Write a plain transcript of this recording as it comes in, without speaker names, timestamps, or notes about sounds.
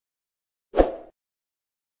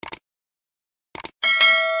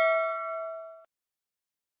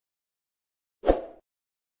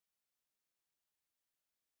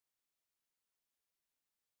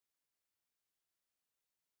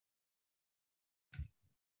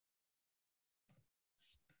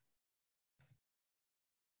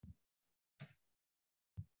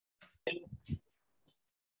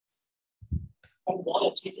Hello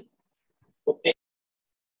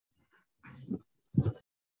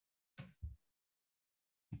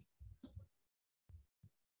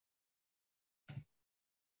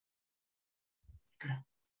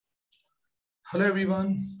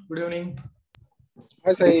everyone, good evening.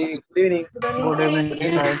 Hi, Sai. Good evening. Good evening,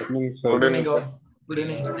 sir. Good evening all. Good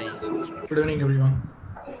evening. Good evening everyone.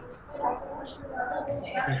 Okay.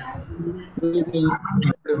 Good evening.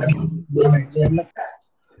 Good evening.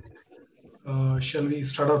 Shall we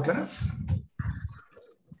start our class?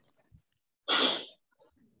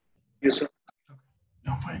 Yes, sir. Okay.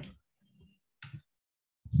 Now fine.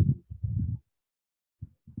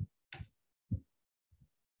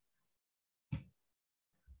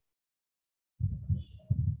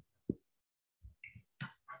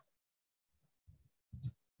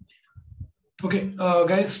 Okay,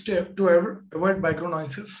 guys, to avoid background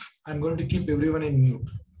noises, I'm going to keep everyone in mute.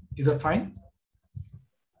 Is that fine?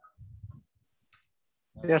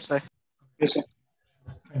 Yes, sir. Yes, sir.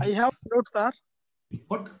 I have one doubt, sir.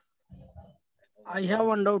 What? I have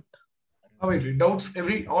one doubt. Oh, wait, doubts,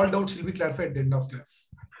 all doubts will be clarified at the end of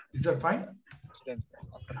class. Is that fine?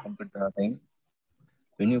 After complete the time,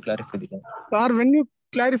 when you clarify the time. Sir, when you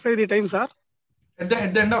clarify the time, sir? At the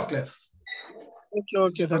end of class.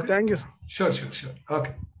 Okay, sir. Okay. Thank you, sir. Sure.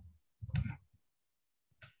 Okay.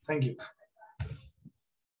 Thank you.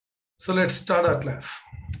 So let's start our class.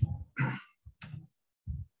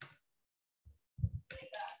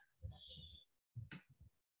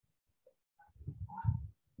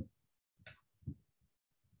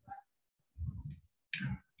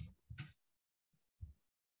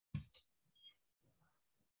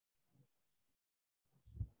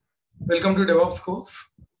 Welcome to DevOps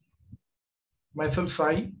course. Myself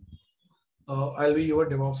Sai. I'll be your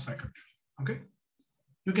DevOps faculty. Okay.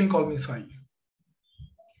 You can call me Sai.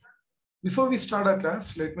 Before we start our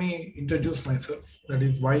class, let me introduce myself. That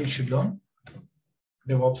is why you should learn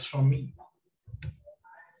DevOps from me.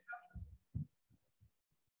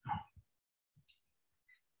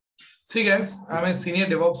 See guys, I'm a senior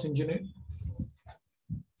DevOps engineer,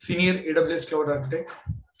 senior AWS cloud architect,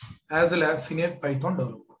 as well as senior Python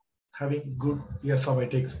developer, having good years of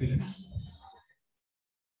IT experience.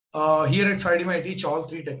 Here at Saidemy, I teach all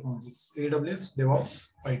three technologies: AWS, DevOps,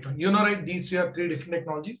 Python. You know, right? These three are three different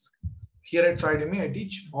technologies. Here at Saidemy, I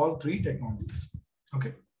teach all three technologies.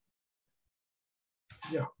 Okay.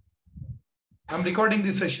 Yeah. I'm recording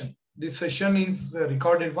this session. This session is a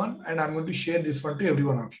recorded one, and I'm going to share this one to every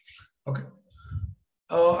one of you. Okay.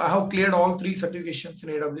 I have cleared all three certifications in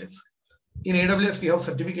AWS. In AWS, we have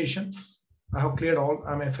certifications. I have cleared all.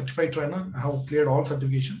 I'm a certified trainer. I have cleared all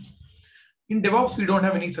certifications. In DevOps, we don't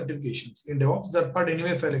have any certifications. In DevOps, that part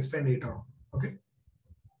anyways, I'll explain later on. Okay.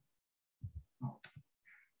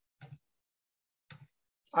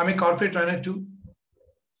 I'm a corporate trainer too.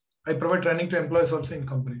 I provide training to employees also in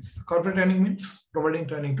companies. Corporate training means providing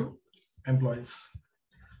training to employees.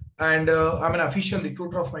 And I'm an official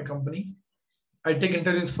recruiter of my company. I take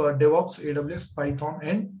interviews for DevOps, AWS, Python,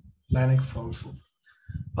 and Linux also.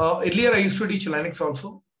 Earlier, I used to teach Linux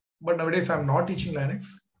also, but nowadays I'm not teaching Linux.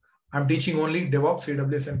 I'm teaching only DevOps,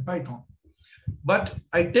 AWS, and Python. But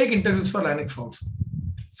I take interviews for Linux also.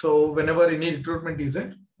 So whenever any recruitment is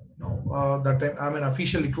there, that time I'm an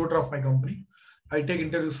official recruiter of my company. I take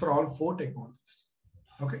interviews for all four technologies.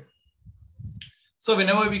 Okay. So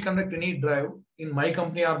whenever we conduct any drive in my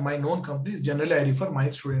company or my known companies, generally I refer my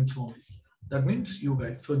students only. That means you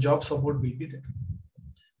guys. So job support will be there.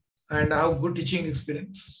 And I have good teaching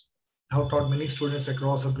experience. I have taught many students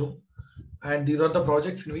across the globe. And these are the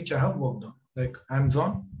projects in which I have worked on, like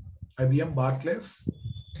Amazon, IBM, Barclays,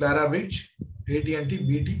 Clarabridge, AT&T,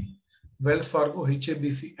 BT, Wells Fargo,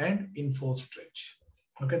 HSBC, and InfoStretch.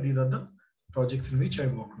 Okay, these are the projects in which I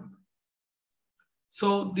worked on.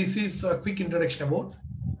 So this is a quick introduction about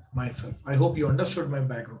myself. I hope you understood my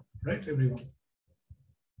background, right, everyone?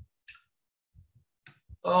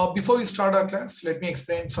 Before we start our class, let me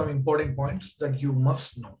explain some important points that you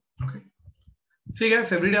must know. Okay. See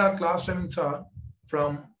guys, every day our class timings are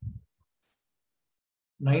from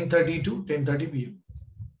 9:30 to 10:30 p.m.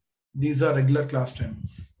 These are regular class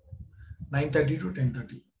timings, 9:30 to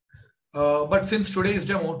 10:30. But since today is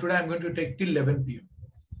demo, today I'm going to take till 11 p.m.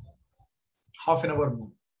 Half an hour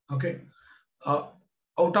more. Okay. Out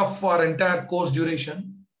of our entire course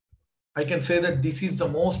duration, I can say that this is the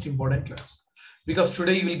most important class, because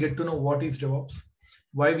today you will get to know what is DevOps,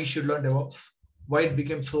 why we should learn DevOps, why it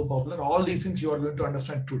became so popular. All these things you are going to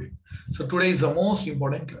understand today. So today is the most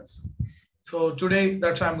important class. So today,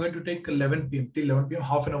 that's why I'm going to take 11 p.m. till 11 p.m.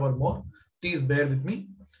 half an hour more. Please bear with me.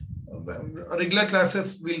 Regular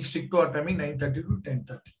classes will stick to our timing 9:30 to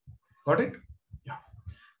 10:30. Got it?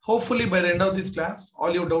 Hopefully by the end of this class,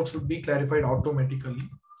 all your doubts will be clarified automatically.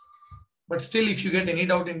 But still, if you get any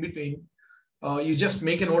doubt in between, you just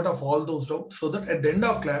make a note of all those doubts so that at the end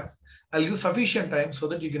of class, I'll give sufficient time so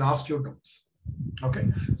that you can ask your doubts. Okay.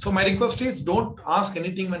 So my request is don't ask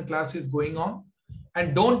anything when class is going on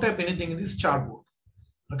and don't type anything in this chat board.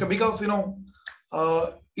 Okay. Because,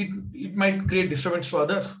 it might create disturbance to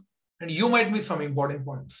others and you might miss some important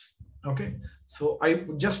points. Okay. So I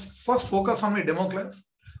just first focus on my demo class.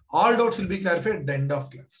 All doubts will be clarified at the end of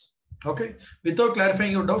class. Okay. Without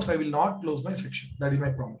clarifying your doubts, I will not close my section. That is my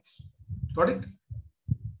promise. Got it?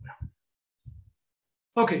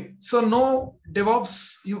 Okay. So no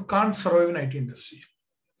DevOps, you can't survive in IT industry.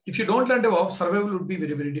 If you don't learn DevOps, survival would be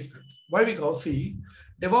very, very difficult. Why? Because see,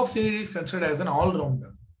 DevOps engineer is considered as an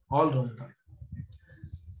all-rounder. All-rounder.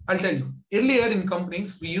 I'll tell you, earlier in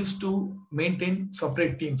companies, we used to maintain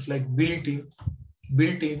separate teams like build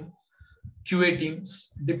team, QA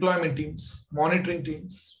teams, deployment teams, monitoring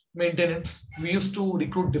teams, maintenance. We used to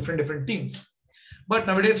recruit different teams. But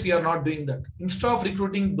nowadays, we are not doing that. Instead of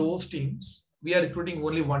recruiting those teams, we are recruiting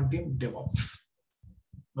only one team, DevOps.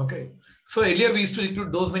 Okay. So earlier, we used to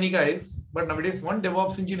recruit those many guys, but nowadays, one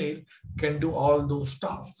DevOps engineer can do all those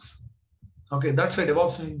tasks. Okay. That's why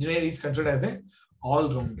DevOps engineer is considered as an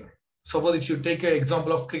all-rounder. Suppose if you take an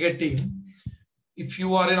example of cricket team, if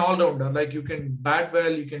you are an all-rounder, like you can bat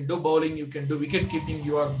well, you can do bowling, you can do wicket keeping,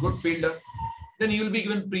 you are a good fielder, then you will be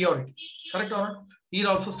given priority. Correct or not? Here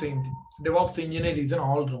also same thing. DevOps engineer is an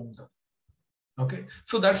all-rounder. Okay.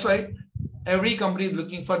 So that's why every company is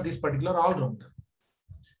looking for this particular all-rounder.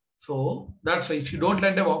 So that's why if you don't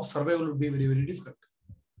learn DevOps, survival will be very, very difficult.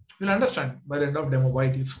 You'll understand by the end of demo why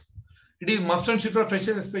it is so. It is must and should for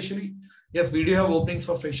freshers especially. Yes, we do have openings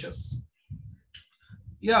for freshers.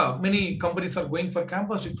 Yeah, many companies are going for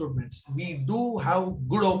campus recruitments. We do have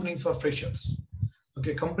good openings for freshers.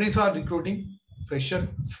 Okay, companies are recruiting freshers.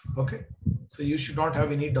 Okay, so you should not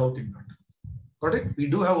have any doubt in that. Got it? We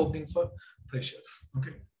do have openings for freshers.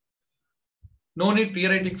 Okay. No need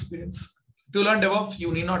prior IT experience. To learn DevOps,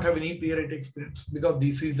 you need not have any prior IT experience because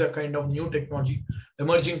this is a kind of new technology,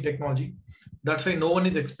 emerging technology. That's why no one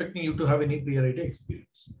is expecting you to have any prior IT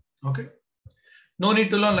experience. Okay. No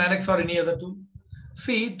need to learn Linux or any other tool.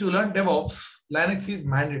 See, to learn DevOps, Linux is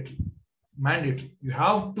mandatory. Mandatory. You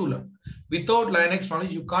have to learn. Without Linux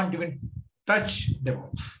knowledge, you can't even touch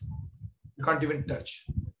DevOps. You can't even touch.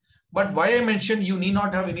 But why I mentioned you need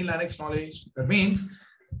not have any Linux knowledge, that means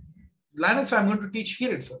Linux I'm going to teach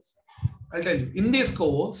here itself. I'll tell you. In this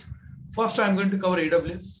course, first I'm going to cover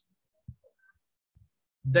AWS.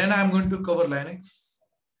 Then I'm going to cover Linux.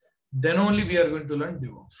 Then only we are going to learn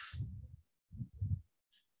DevOps.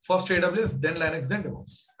 First AWS, then Linux, then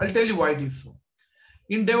DevOps. I'll tell you why it is so.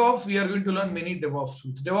 In DevOps, we are going to learn many DevOps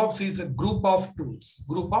tools. DevOps is a group of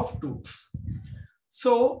tools.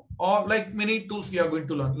 So, like many tools we are going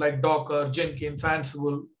to learn, like Docker, Jenkins,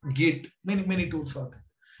 Ansible, Git, many tools are there.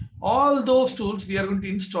 All those tools we are going to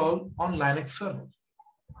install on Linux server,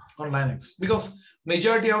 on Linux, because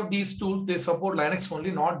majority of these tools, they support Linux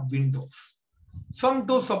only, not Windows. Some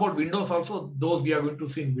tools support Windows also, those we are going to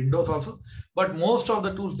see in Windows also, but most of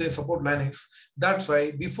the tools, they support Linux. That's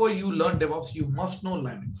why before you learn DevOps, you must know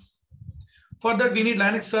Linux. For that, we need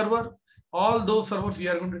Linux server. All those servers we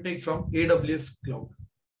are going to take from AWS cloud.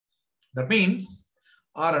 That means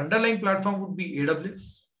our underlying platform would be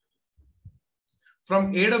AWS.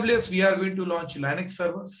 From AWS, we are going to launch Linux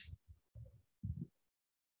servers.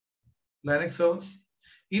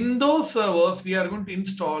 In those servers, we are going to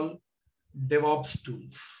install DevOps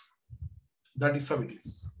tools. That is how it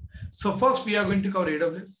is. So first we are going to cover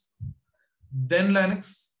AWS, then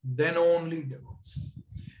Linux, then only DevOps.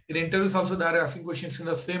 In interviews also, they are asking questions in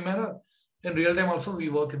the same manner. In real time also, we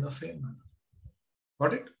work in the same manner.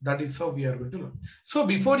 Got it? That is how we are going to learn. So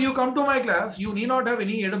before you come to my class, you need not have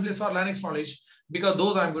any AWS or Linux knowledge because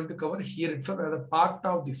those I'm going to cover here itself as a part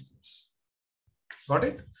of this course. Got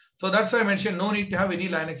it? So that's why I mentioned no need to have any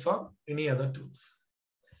Linux or any other tools.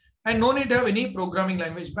 And no need to have any programming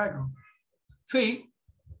language background. See,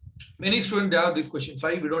 many students, they have these questions.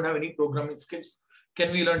 We don't have any programming skills.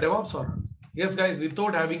 Can we learn DevOps or not? Yes, guys,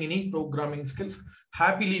 without having any programming skills,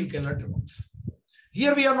 happily you can learn DevOps.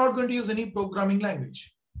 Here we are not going to use any programming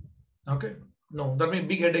language. Okay. No, that means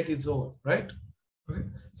big headache is over, right? Okay.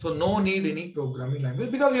 So no need any programming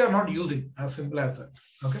language because we are not using, as simple as that.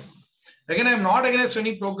 Okay. Again, I am not against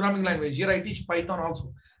any programming language. Here I teach Python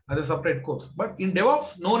also as a separate course. But in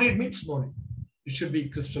DevOps, no need means no need. It should be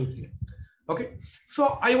crystal clear. Okay.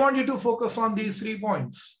 So I want you to focus on these 3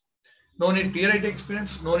 points. No need prior IT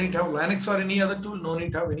experience. No need to have Linux or any other tool. No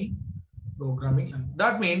need to have any programming language.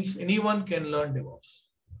 That means anyone can learn DevOps.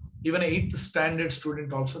 Even an 8th standard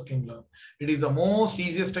student also can learn. It is the most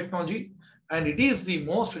easiest technology and it is the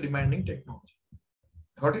most demanding technology.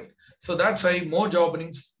 Got it? So that's why more job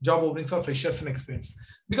openings are freshers and experience,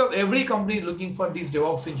 because every company is looking for these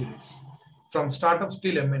DevOps engineers from startups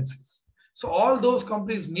till MNCs. So all those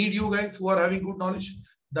companies need you guys who are having good knowledge.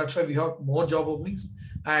 That's why we have more job openings,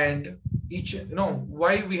 and each,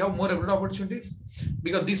 why we have more abroad opportunities,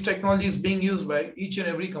 because this technology is being used by each and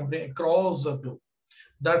every company across the globe.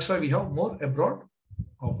 That's why we have more abroad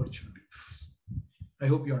opportunities. I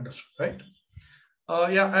hope you understood, right?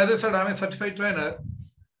 Yeah, as I said, I'm a certified trainer.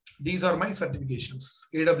 These are my certifications,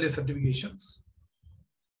 AWS certifications.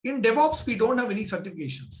 In DevOps, we don't have any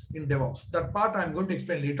certifications in DevOps. That part I'm going to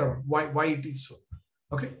explain later on, why it is so.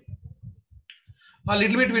 Okay. A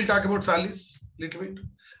little bit we'll talk about salaries. Little bit.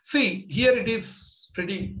 See, here it is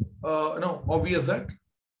pretty obvious that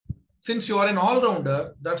since you are an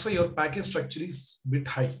all-rounder, that's why your package structure is a bit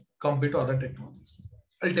high compared to other technologies.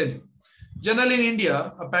 I'll tell you. Generally in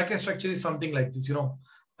India, a package structure is something like this,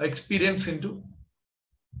 experience into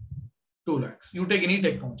 2 lakhs. You take any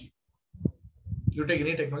technology.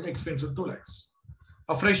 Experience with 2 lakhs.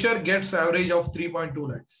 A fresher gets average of 3.2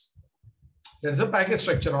 lakhs. That's a package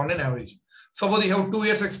structure on an average. Suppose you have 2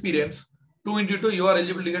 years experience, 2 into 2, you are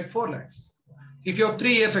eligible to get 4 lakhs. If you have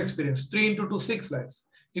 3 years experience, 3 into 2, 6 lakhs.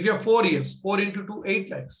 If you have 4 years, 4 into 2,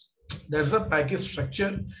 8 lakhs. That's the package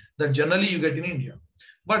structure that generally you get in India.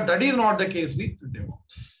 But that is not the case with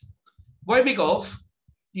DevOps. Why? Because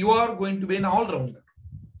you are going to be an all-rounder.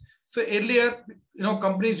 So earlier,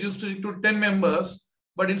 companies used to recruit 10 members,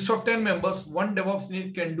 but instead of 10 members, one DevOps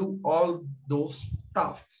engineer can do all those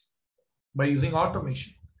tasks by using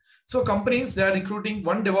automation. So companies, they are recruiting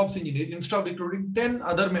one DevOps engineer instead of recruiting 10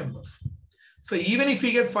 other members. So even if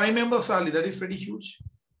we get 5 members salary, that is pretty huge.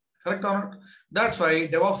 Correct or not? That's why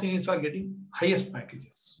DevOps engineers are getting highest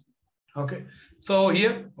packages. Okay. So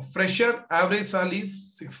here, fresher average salary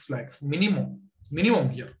is 6 lakhs minimum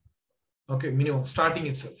here. Okay, minimum starting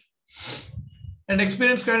itself. And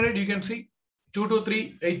experienced candidate, you can see 2 to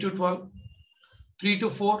 3, 8 to 12, 3 to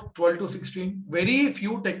 4, 12 to 16. Very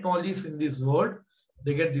few technologies in this world,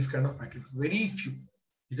 they get this kind of package. Very few.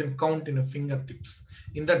 You can count in a fingertips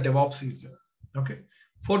in the DevOps user. Okay.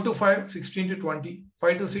 4 to 5, 16 to 20,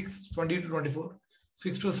 5 to 6, 20 to 24,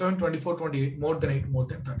 6 to 7, 24, 28, more than 8, more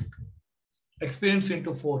than 32. Experience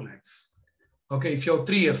into 4 lakhs. Okay. If you have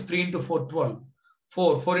 3 years, 3 into 4, 12.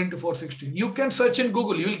 4 into 4, 16. You can search in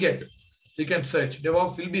Google, you will get. You can search.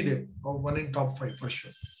 DevOps will be there. Or one in top 5 for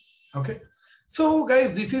sure. Okay. So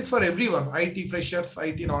guys, this is for everyone. IT freshers,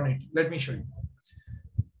 IT non-IT. Let me show you.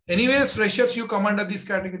 Anyways, freshers, you come under this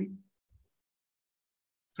category.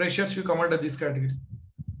 Freshers, you come under this category.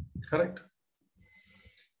 Correct.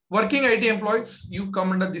 Working IT employees, you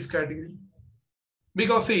come under this category.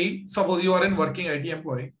 Because see, suppose you are a working IT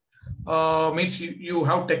employee. Means you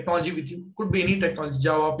have technology with you. Could be any technology,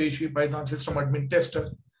 Java, PHP, Python, system admin,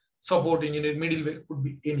 tester, support engineer, middleware, could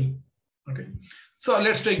be any. Okay. So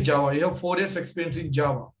let's take Java. You have 4 years experience in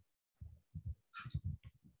Java.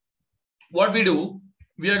 What we do,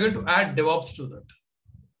 we are going to add DevOps to that.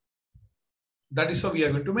 That is how we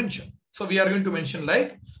are going to mention. So we are going to mention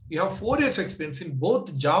like you have 4 years experience in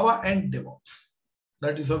both Java and DevOps.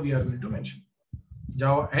 That is how we are going to mention.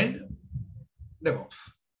 Java and DevOps.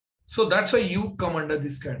 So that's why you come under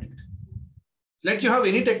this category. Let you have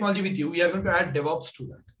any technology with you, we are going to add DevOps to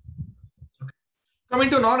that. Okay. Coming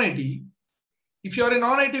to non-IT, if you are a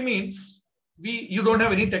non-IT means you don't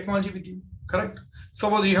have any technology with you, correct?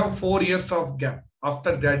 Suppose you have 4 years of gap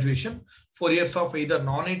after graduation, 4 years of either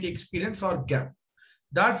non-IT experience or gap.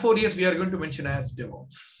 That 4 years we are going to mention as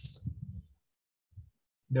DevOps.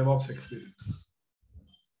 DevOps experience.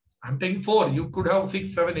 I'm taking 4. You could have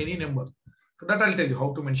 6, 7, any number. That I'll tell you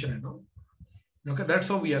how to mention and all. Okay, that's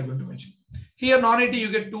how we are going to mention. Here, non-IT,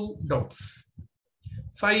 you get 2 doubts.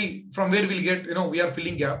 Sai, from where we'll get, we are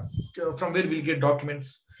filling gap. From where we'll get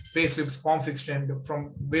documents, pay slips, form 16,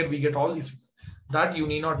 from where we get all these things. That you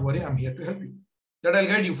need not worry. I'm here to help you. That I'll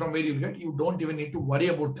guide you from where you'll get. You don't even need to worry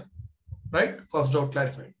about them. Right? First doubt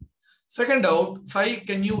clarified. Second doubt, Sai,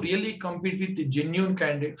 can you really compete with the genuine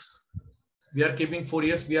candidates? We are keeping 4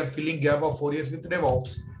 years. We are filling gap of 4 years with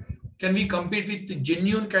DevOps. Can we compete with the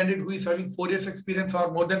genuine candidate who is having 4 years experience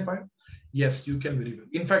or more than 5? Yes, you can very well.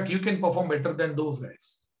 In fact, you can perform better than those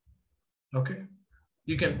guys. Okay.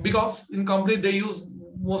 You can, because in company, they use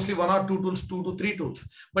mostly 1 or 2 tools, 2 to 3 tools.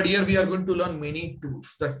 But here we are going to learn many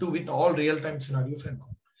tools, that too with all real-time scenarios and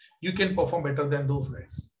all. You can perform better than those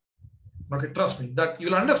guys. Okay. Trust me, that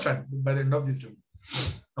you'll understand by the end of this journey.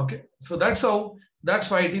 Okay. So that's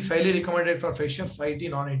why it is highly recommended for freshers, IT,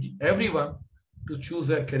 non-IT, everyone to choose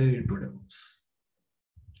their career into DevOps.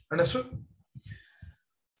 Understood?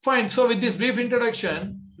 Fine. So with this brief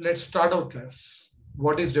introduction, let's start our class.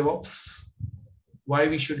 What is DevOps? Why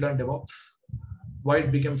we should learn DevOps? Why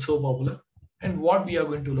it became so popular? And what we are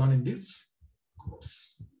going to learn in this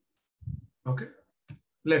course. Okay.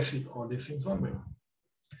 Let's see all these things one by one.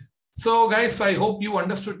 So guys, I hope you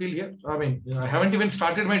understood till here. I mean, I haven't even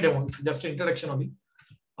started my demo. It's just an introduction only.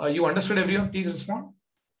 You understood everyone? Please respond.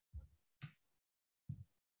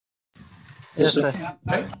 Yes, sir.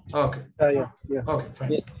 Right? Okay. Yeah. Okay,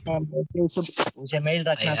 fine. मुझे mail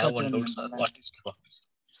रखना I have one doubt, sir. What is DevOps?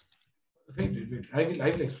 Wait. I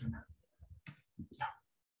will explain that. Yeah.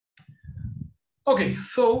 Okay,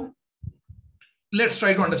 so let's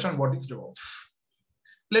try to understand what is DevOps.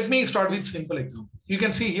 Let me start with simple example. You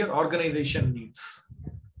can see here organization needs.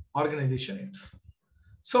 Organization needs.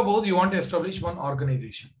 Suppose you want to establish one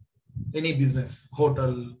organization, any business,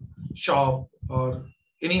 hotel, shop, or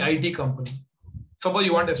any IT company. Suppose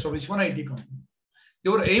you want to establish one IT company.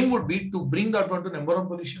 Your aim would be to bring that one to number one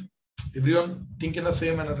position. Everyone think in the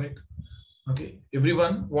same manner, right? Okay.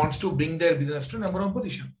 Everyone wants to bring their business to number one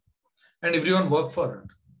position, and everyone work for that.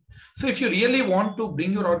 So if you really want to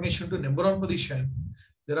bring your organization to number one position,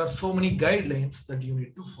 there are so many guidelines that you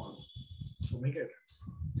need to follow. So many guidelines.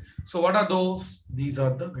 So what are those? These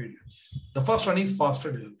are the guidelines. The first one is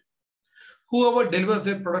faster delivery. Whoever delivers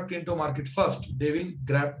their product into market first, they will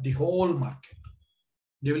grab the whole market.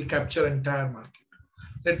 They will capture entire market.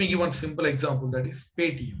 Let me give one simple example, that is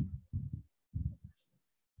Paytm.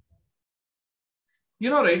 You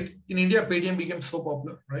know, right? In India, Paytm became so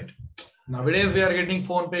popular, right? Nowadays, we are getting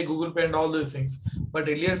PhonePe, Google Pay, and all those things. But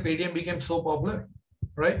earlier, Paytm became so popular,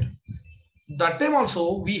 right? That time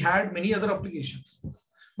also, we had many other applications.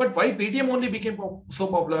 But why Paytm only became so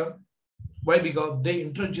popular? Why? Because they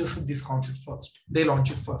introduced this concept first. They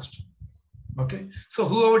launched it first. Okay. So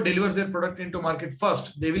whoever delivers their product into market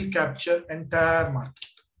first, they will capture entire market.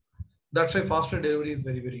 That's why faster delivery is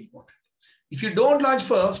very, very important. If you don't launch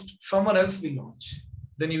first, someone else will launch.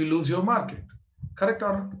 Then you will lose your market. Correct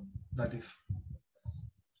or not? That is.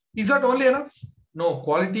 Is that only enough? No,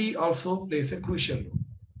 quality also plays a crucial role.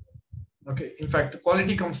 Okay. In fact,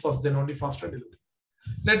 quality comes first, then only faster delivery.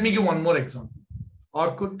 Let me give one more example.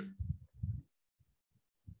 Orkut.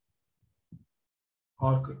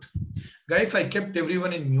 Guys, I kept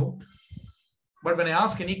everyone in mute. But when I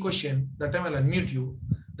ask any question, that time I'll unmute you.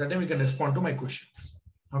 That time you can respond to my questions.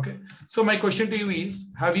 Okay. So my question to you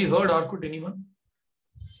is, have you heard Orkut, anyone?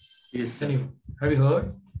 Yes, sir. Anyone? Have you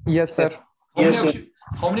heard? Yes, sir.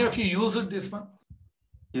 How many of you used this one?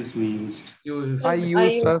 Yes, we used. You used I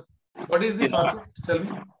use, sir. What is this Orkut? Tell me.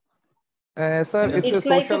 Sir, it's a like a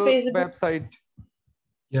social Facebook. website.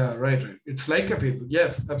 Yeah, right. It's like a Facebook.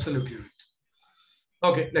 Yes, absolutely right.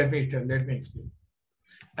 Okay, let me explain.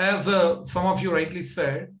 As some of you rightly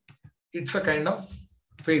said, it's a kind of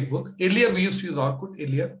Facebook. Earlier, we used to use Orkut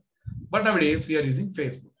earlier, but nowadays we are using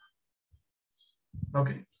Facebook.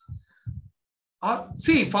 Okay.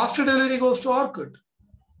 See, faster delivery goes to Orkut.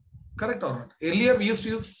 Correct or not? Earlier, we used to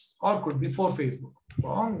use Orkut before Facebook,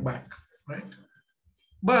 long back, right?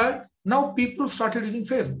 But now people started using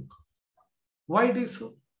Facebook. Why it is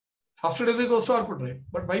so? Faster delivery goes to Orkut, right?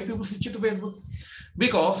 But why people switch it to Facebook?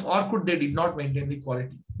 Because Orkut, they did not maintain the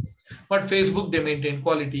quality. But Facebook, they maintained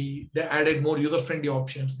quality. They added more user-friendly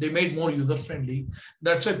options. They made more user-friendly.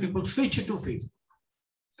 That's why people switch it to Facebook.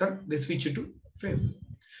 Correct? They switch it to Facebook.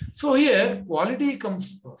 So here, quality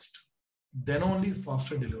comes first. Then only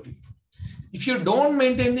faster delivery. If you don't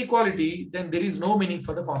maintain the quality, then there is no meaning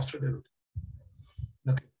for the faster delivery.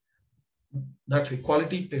 Okay. That's it.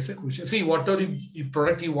 Quality plays a crucial. See, whatever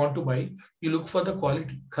product you want to buy, you look for the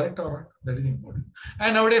quality. Correct or not? That is important.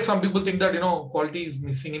 And nowadays, some people think that, quality is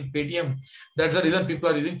missing in Paytm. That's the reason people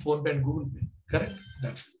are using PhonePe and Google Pay. Correct?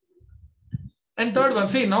 That's it. And third one,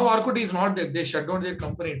 see, now Orkut is not there. They shut down their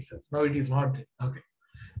company itself. Now it is not there. Okay.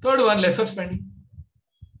 Third one, lesser spending.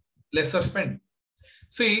 Lesser spending.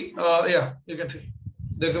 See, yeah, you can see.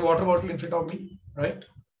 There's a water bottle in front of me, right?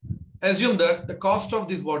 Assume that the cost of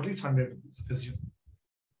this bottle is 100 rupees. Assume.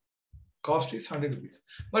 Cost is 100 rupees.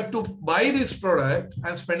 But to buy this product,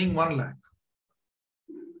 I'm spending 1 lakh.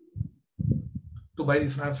 To buy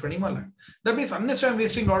this, I'm spending 1 lakh. That means unless I'm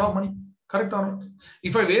wasting a lot of money. Correct or not?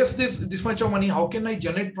 If I waste this much of money, how can I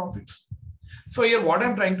generate profits? So here, what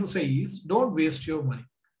I'm trying to say is, don't waste your money.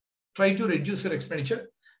 Try to reduce your expenditure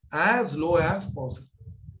as low as possible.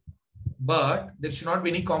 But there should not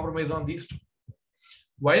be any compromise on these two.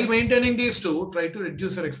 While maintaining these two, try to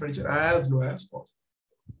reduce your expenditure as low as possible.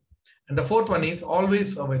 And the fourth one is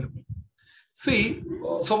always available. See,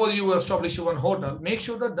 suppose you establish one hotel, make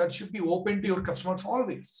sure that that should be open to your customers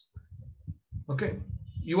always. Okay.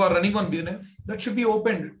 You are running one business, that should be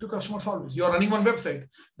open to customers always. You are running one website,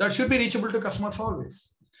 that should be reachable to customers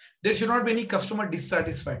always. There should not be any customer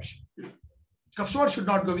dissatisfaction. Customer should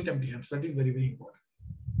not go with empty hands. That is very, very important.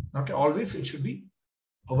 Okay. Always it should be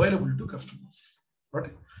available to customers.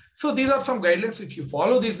 Okay. So these are some guidelines. If you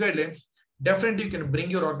follow these guidelines, definitely you can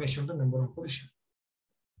bring your organization to number one position.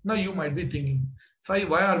 Now you might be thinking, Sai,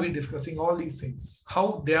 why are we discussing all these things?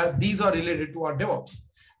 How these are related to our DevOps.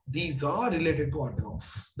 These are related to our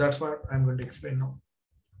DevOps. That's what I'm going to explain now.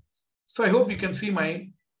 So I hope you can see my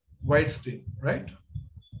wide screen, right?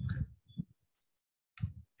 Okay.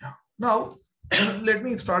 Yeah. Now, let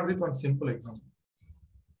me start with one simple example.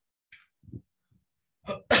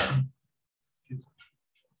 Excuse me.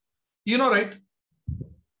 You know, right?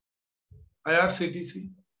 IRCTC,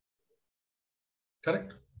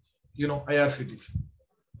 correct? You know, IRCTC.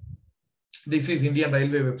 This is Indian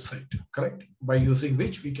Railway website, correct? By using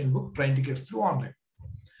which we can book train tickets through online.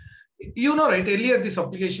 You know, right? Earlier, this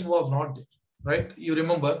application was not there, right? You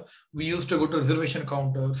remember, we used to go to reservation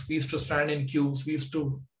counters. We used to stand in queues. We used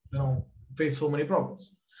to, face so many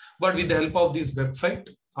problems. But with the help of this website,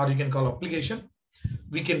 or you can call application,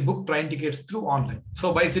 we can book train tickets through online.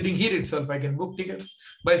 So by sitting here itself, I can book tickets.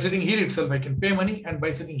 By sitting here itself, I can pay money. And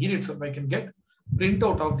by sitting here itself, I can get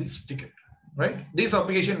printout of this ticket, right? This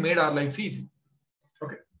application made our lives easy.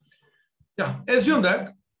 Okay. Yeah. Assume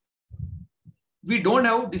that we don't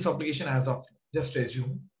have this application as of now. Just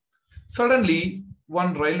assume. Suddenly,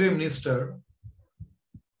 one railway minister,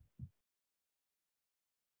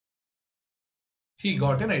 he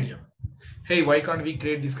got an idea. Hey, why can't we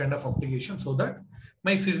create this kind of application so that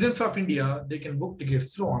my citizens of India, they can book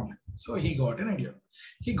tickets through online? So he got an idea.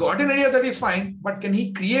 He got an idea, that is fine, but can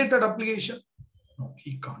he create that application? No,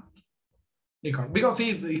 he can't. He can't, because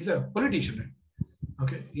he's a politician, right?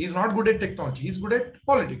 Okay, he's not good at technology. He's good at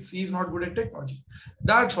politics. He's not good at technology.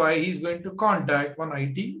 That's why he's going to contact one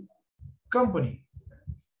IT company.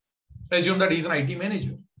 Assume that he's an IT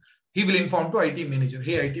manager. He will inform to IT manager,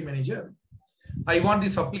 hey, IT manager, I want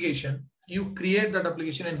this application. You create that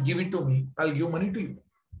application and give it to me. I'll give money to you.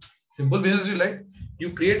 Simple business, right?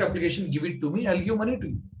 You create application, give it to me. I'll give money to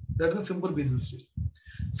you. That's a simple business.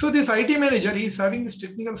 So this IT manager, he's having this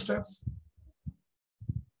technical staffs.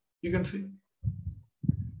 You can see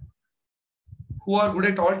who are good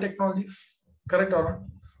at all technologies, correct or not?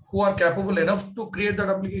 Who are capable enough to create that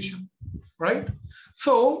application, right?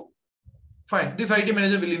 So fine. This IT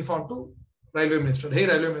manager will inform to railway minister. Hey,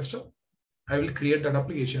 railway minister, I will create that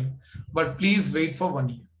application, but please wait for 1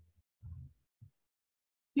 year.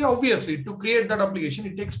 Yeah, obviously, to create that application,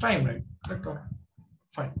 it takes time, right?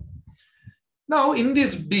 Fine. Now, in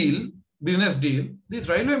this deal, business deal, this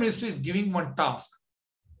railway ministry is giving one task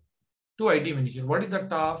to IT manager. What is the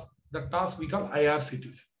task? The task we call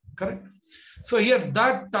IRCTC, correct? So here,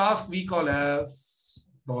 that task we call as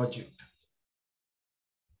project.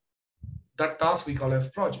 That task we call as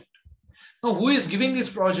project. Now, who is giving this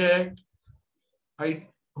project?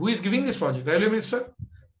 Who is giving this project? Railway minister?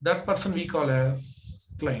 That person we call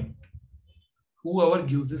as client. Whoever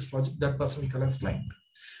gives this project, that person we call as client.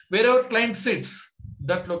 Wherever client sits,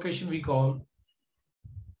 that location we call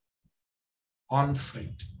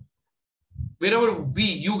on-site. Wherever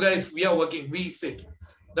you guys, we are working, we sit,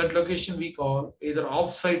 that location we call either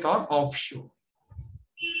off-site or offshore.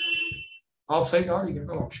 Off-site or you can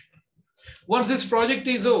call offshore. Once this project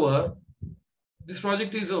is over, this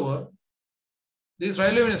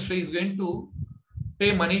railway ministry is going to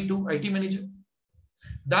pay money to IT manager.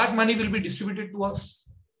 That money will be distributed to us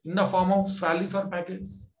in the form of salaries or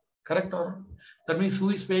packages. Correct or not? That means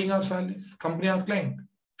who is paying our salaries? Company or client?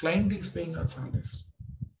 Client is paying our salaries.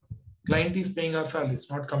 Client is paying our salaries,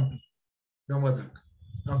 not company. Remember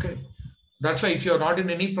that. Okay. That's why if you are not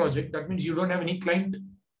in any project, that means you don't have any client,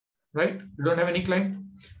 right? You don't have any client.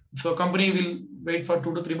 So company will wait for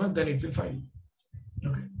 2 to 3 months, then it will file.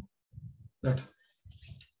 Okay. That's it.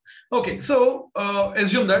 Okay. So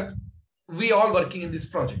assume that we all working in this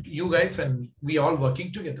project, you guys and me, we all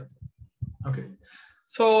working together. Okay.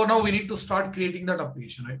 So now we need to start creating that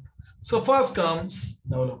application, right? So first comes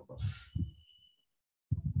developers.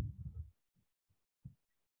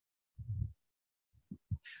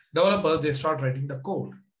 Developers, they start writing the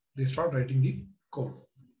code. They start writing the code.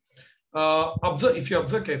 If you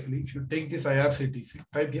observe carefully, if you take this IRCTC,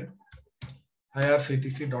 type here,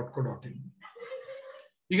 irctc.co.in.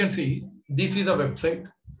 You can see this is the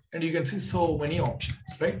website and you can see so many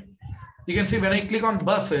options, right? You can see when I click on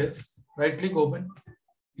buses, right click open,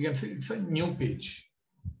 you can see it's a new page.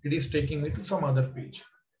 It is taking me to some other page,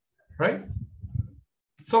 right?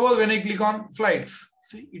 Suppose when I click on flights,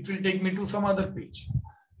 see, it will take me to some other page.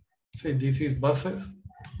 Say this is buses,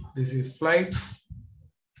 this is flights.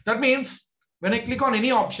 That means when I click on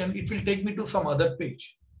any option, it will take me to some other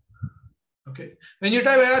page. Okay. When you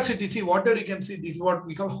type IRCTC, whatever you can see, this is what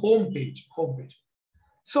we call home page. Home page.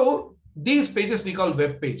 So these pages we call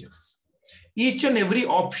web pages. Each and every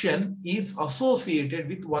option is associated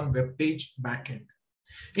with one web page backend.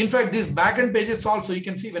 In fact, these backend pages also, you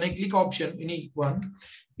can see when I click option, any one,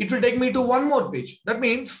 it will take me to one more page. That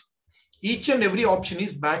means each and every option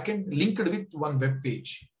is backend linked with one web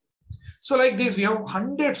page. So like this, we have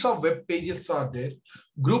hundreds of web pages are there,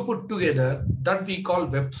 grouped together, that we call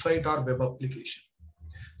website or web application.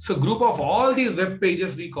 So group of all these web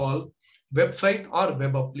pages we call website or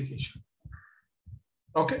web application.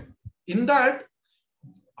 Okay. In that,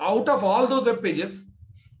 out of all those web pages,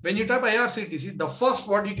 when you type IRCTC, the first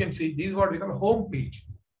what you can see, this is what we call home page.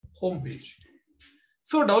 Home page.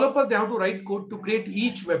 So developer, they have to write code to create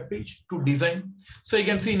each web page to design. So you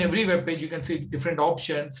can see in every web page, you can see different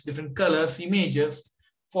options, different colors, images,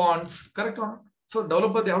 fonts, correct or not? So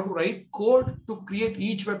developer, they have to write code to create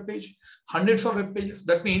each web page, hundreds of web pages.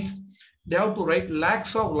 That means they have to write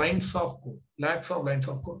lakhs of lines of code, lakhs of lines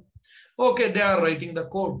of code. Okay, they are writing the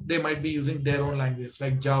code. They might be using their own language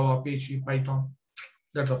like Java, PHP, Python.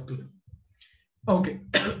 That's up to them. Okay,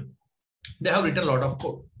 they have written a lot of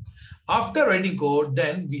code. After writing code,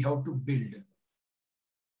 then we have to build.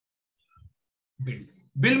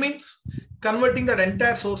 Build means converting that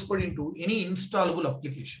entire source code into any installable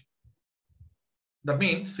application. That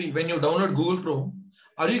means, see, when you download Google Chrome,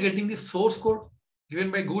 are you getting the source code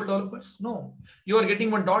given by Google developers? No, you are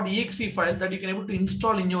getting one .exe file that you can able to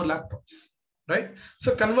install in your laptops, right?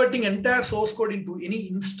 So converting entire source code into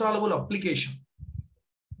any installable application.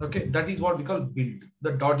 Okay, that is what we call build.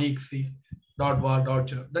 The .exe, .var,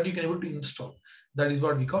 .jar that you can able to install. That is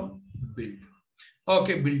what we call build.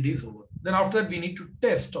 Okay, build is over. Then after that, we need to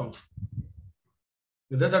test also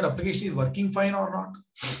whether that application is working fine or not.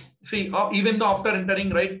 See, even though after entering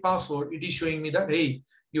right password, it is showing me that, hey,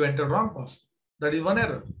 you entered wrong password. That is one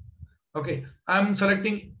error. Okay, I'm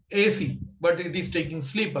selecting AC, but it is taking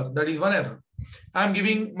sleeper. That is one error. I'm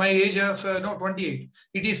giving my age as 28.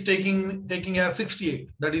 It is taking as 68.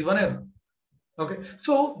 That is one error. Okay,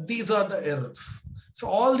 so these are the errors. So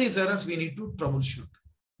all these errors we need to troubleshoot.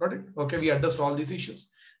 Got it? Okay, we addressed all these issues.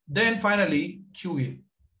 Then finally, QA.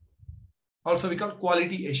 Also we call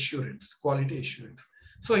quality assurance. Quality assurance.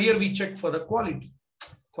 So here we check for the quality.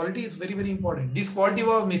 Quality is very, very important. This quality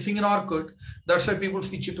was missing in our code. That's why people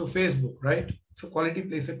switch it to Facebook, right? So quality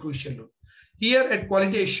plays a crucial role. Here at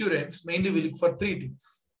quality assurance, mainly we look for three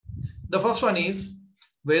things. The first one is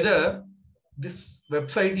whether this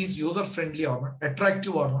website is user-friendly or not,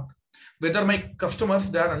 attractive or not, whether my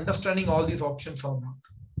customers, they are understanding all these options or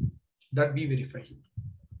not. That we verify here.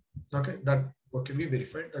 Okay, we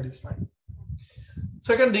verified, that is fine.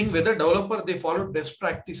 Second thing, whether developer, they followed best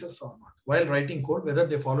practices or not. While writing code, whether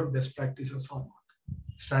they followed best practices or not.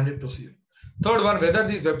 Standard procedure. Third one, whether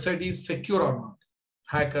this website is secure or not.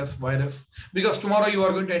 Hackers, virus. Because tomorrow you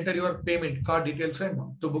are going to enter your payment, card details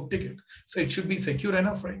and to book ticket. So it should be secure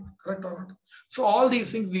enough, right? Correct or not? So all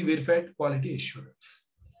these things we verified quality assurance.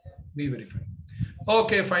 We verified.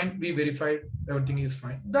 Okay, fine. We verified. Everything is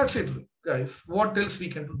fine. That's it, guys. What else we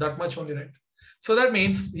can do? That much only, right? So that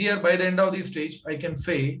means here by the end of this stage, I can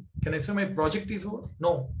say, can I say my project is over?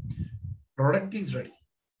 No. Product is ready.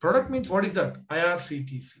 Product means what is that?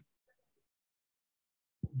 IRCTC.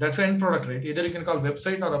 That's end product, right? Either you can call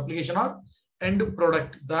website or application or end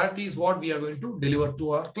product. That is what we are going to deliver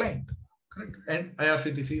to our client. Correct? And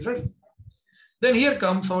IRCTC is ready. Then here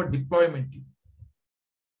comes our deployment team.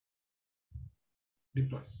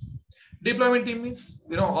 Deployment team means,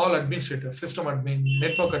 all administrators, system admin,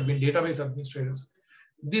 network admin, database administrators.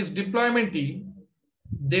 This deployment team,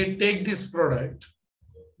 they take this product,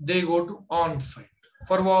 they go to on-site.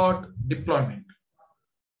 For what? Deployment.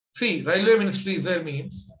 See, railway ministry is there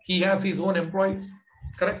means he has his own employees,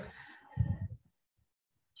 correct?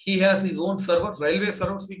 He has his own servers, railway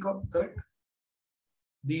servers we call, correct?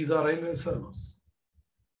 These are railway servers.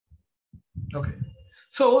 Okay.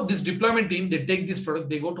 So this deployment team, they take this product,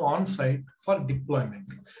 they go to on-site for deployment.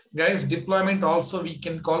 Guys, deployment also we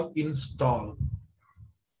can call install.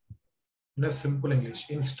 In a simple English,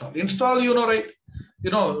 install. Install, right?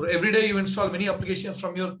 Every day you install many applications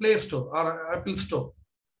from your Play Store or Apple Store,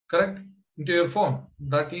 correct? Into your phone.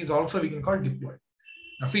 That is also we can call deploy.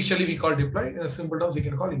 Officially we call deploy. In a simple terms, we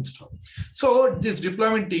can call install. So this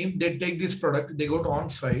deployment team, they take this product, they go to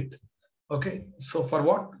on-site. Okay, so for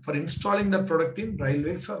what? For installing the product in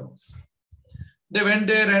railway servers. They went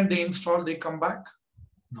there and they installed, they come back.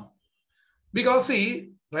 Because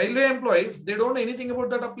see, railway employees, they don't know anything about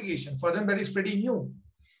that application. For them, that is pretty new.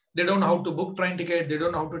 They don't know how to book train ticket. They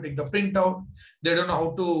don't know how to take the printout. They don't know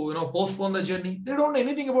how to, postpone the journey. They don't know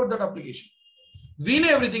anything about that application. We know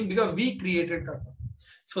everything because we created that.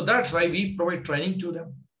 So that's why we provide training to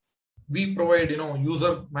them. We provide,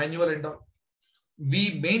 user manual and all.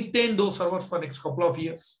 We maintain those servers for next couple of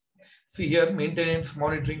years. See here, maintenance,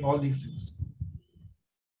 monitoring, all these things.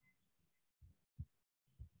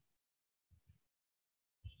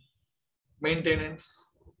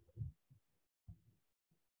 Maintenance.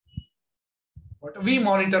 What we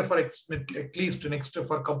monitor for at least next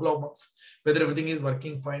for a couple of months, whether everything is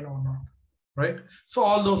working fine or not, right? So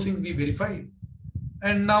all those things we verify.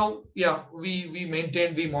 And now, yeah, we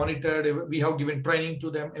maintained, we monitored, we have given training to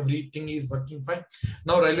them. Everything is working fine.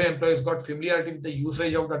 Now railway employees got familiarity with the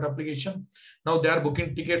usage of that application. Now they are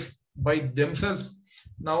booking tickets by themselves.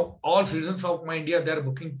 Now all citizens of my India, they are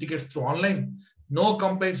booking tickets through online. No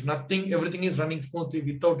complaints, nothing. Everything is running smoothly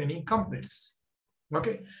without any complaints.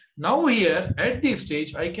 Okay. Now here at this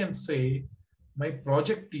stage, I can say my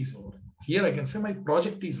project is over. Here I can say my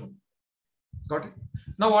project is over. Got it?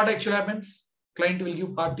 Now what actually happens? Client will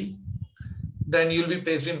give party. Then you'll be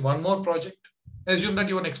placed in one more project. Assume that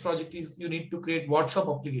your next project is you need to create WhatsApp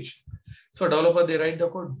application. So developer, they write the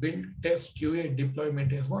code, build, test, QA, deploy,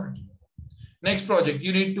 maintain, monitor. Next project,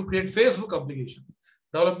 you need to create Facebook application.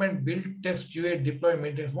 Development, build, test, QA, deploy,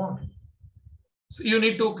 maintain, monitor. So you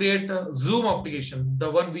need to create a Zoom application, the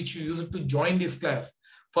one which you use to join this class.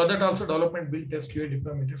 For that also development, build, test, QA,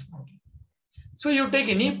 deploy, maintain, monitor. So you take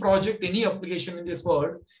any project, any application in this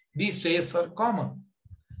world, these stages are common.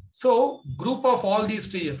 So group of all these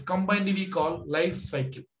stages combined we call life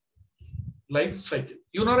cycle. Life cycle.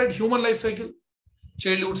 You know, right? Human life cycle,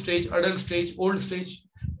 childhood stage, adult stage, old stage.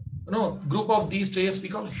 Group of these stages we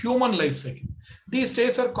call human life cycle. These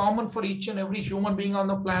stages are common for each and every human being on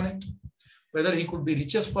the planet. Whether he could be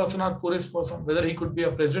richest person or poorest person, whether he could be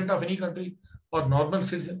a president of any country or normal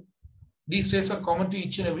citizen. These stages are common to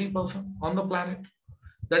each and every person on the planet.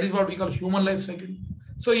 That is what we call human life cycle.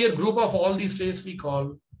 So here group of all these stages we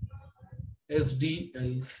call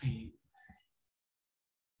SDLC.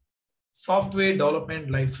 Software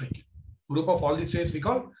Development Life Cycle. Group of all these stages we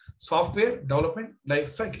call Software Development Life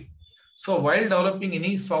Cycle. So while developing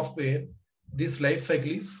any software, this life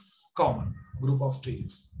cycle is common. Group of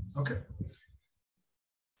stages. Okay.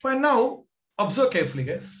 Fine. Now observe carefully,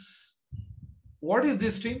 guys. What is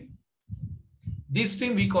this team? This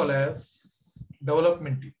team we call as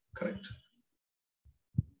development team. Correct.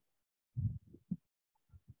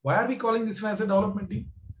 Why are we calling this one as a development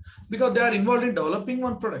team? Because they are involved in developing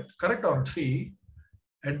one product. Correct or not? See,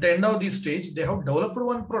 at the end of this stage, they have developed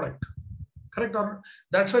one product. Correct or not?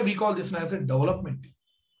 That's why we call this one as a development team.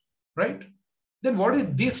 Right? Then what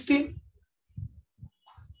is this team?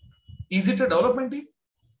 Is it a development team?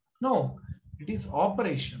 No, it is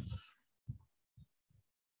operations.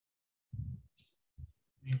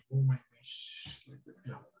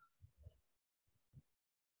 Yeah.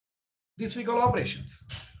 This we call operations.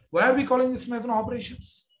 Why are we calling this as an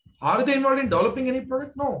operations? Are they involved in developing any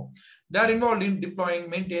product? No. They are involved in deploying,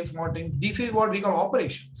 maintenance, monitoring. This is what we call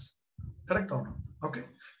operations. Correct or not? Okay.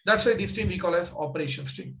 That's why this team we call as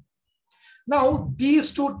operations team. Now,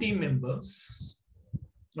 these two team members,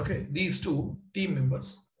 okay, these two team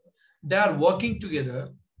members, they are working together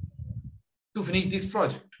to finish this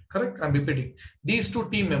project. Correct? I'm repeating. These two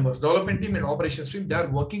team members, development team and operations team, they are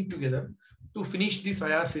working together to finish this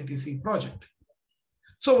IRCTC project.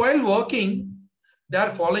 So while working, they are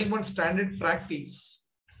following one standard practice,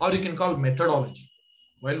 or you can call methodology.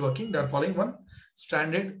 While working, they are following one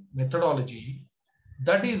standard methodology.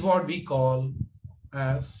 That is what we call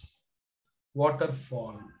as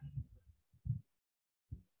waterfall.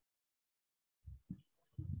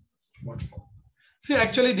 Waterfall. See,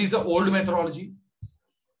 actually, these are old methodology.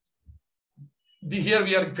 Here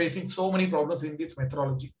we are facing so many problems in this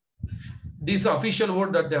methodology. This is the official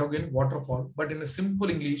word that they have given, waterfall, but in a simple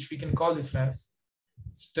English, we can call this as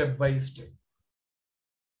step by step.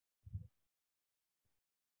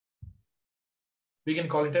 We can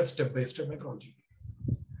call it as step by step methodology.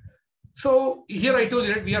 So here I told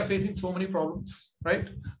you that we are facing so many problems, right?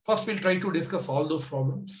 First, we'll try to discuss all those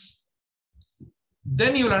problems.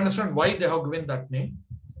 Then you will understand why they have given that name.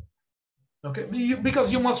 Okay,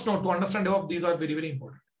 because you must know to understand how these are very, very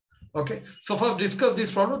important. Okay, so first discuss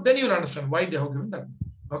this problem, then you will understand why they have given that.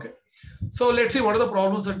 Okay, so let's see what are the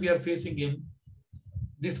problems that we are facing in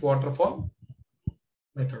this waterfall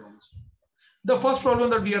methodology. The first problem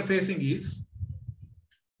that we are facing is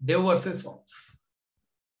dev versus ops.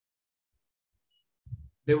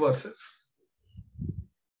 Dev versus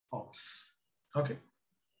ops. Okay.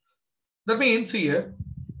 That means here,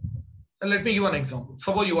 let me give an example.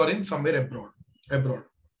 Suppose you are in somewhere abroad.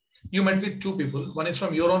 You met with two people. One is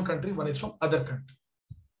from your own country, one is from other country.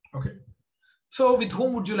 Okay. So with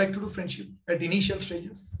whom would you like to do friendship at initial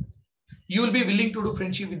stages? You will be willing to do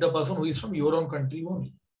friendship with the person who is from your own country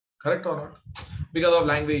only. Correct or not? Because of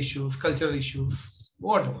language issues, cultural issues,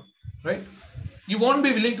 whatever, right? You won't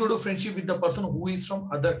be willing to do friendship with the person who is from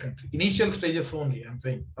other country. Initial stages only, I'm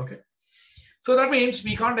saying, okay? So that means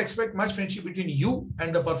we can't expect much friendship between you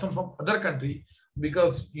and the person from other country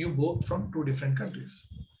because you both from two different countries.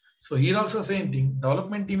 So here also same thing,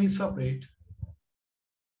 development team is separate.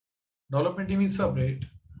 Development team is separate.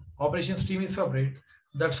 Operations team is separate.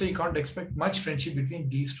 That's why you can't expect much friendship between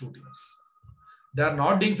these two teams. They are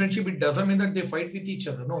not doing friendship. It doesn't mean that they fight with each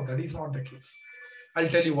other. No, that is not the case. I'll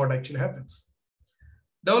tell you what actually happens.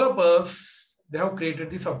 Developers, they have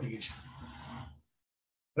created this application,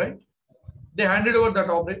 right? They handed over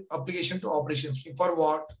that application to operations team for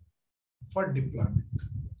what? For deployment.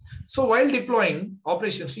 So while deploying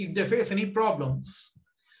operations team, if they face any problems,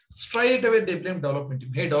 straight away they blame development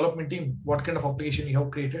team. Hey, development team, what kind of application you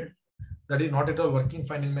have created? That is not at all working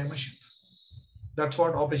fine in my machines. That's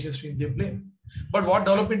what operations team they blame. But what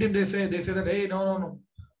development team they say that, hey, no.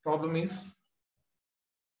 Problem is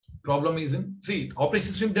in, see,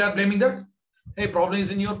 operations team, they are blaming that. Hey, problem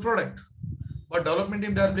is in your product. But development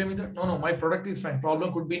team, they are blaming that. No, my product is fine.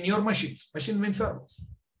 Problem could be in your machines. Machine means servers.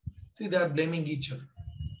 See, they are blaming each other.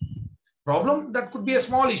 Problem, that could be a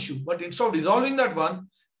small issue. But instead of resolving that one,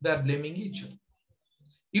 they are blaming each other.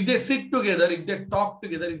 If they sit together, if they talk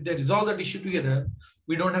together, if they resolve that issue together,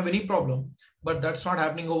 we don't have any problem. But that's not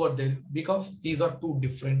happening over there because these are two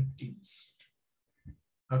different teams.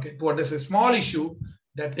 Okay, to address a small issue,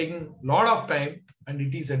 they're taking a lot of time and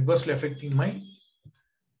it is adversely affecting my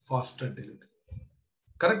faster delivery.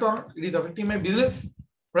 Correct or not? It is affecting my business,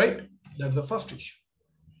 right? That's the first issue.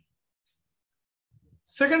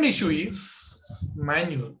 Second issue is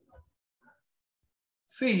manual.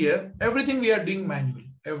 See here, everything we are doing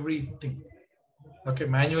manually, everything. Okay,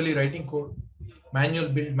 manually writing code, manual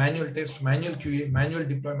build, manual test, manual QA, manual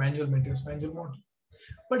deploy, manual maintenance, manual model.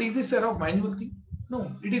 But is this era of manual thing?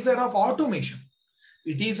 No, it is era of automation.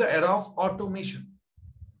 It is an era of automation.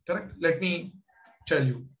 Correct? Let me tell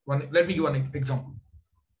you one. Let me give one example.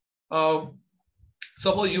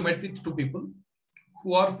 Suppose you met with two people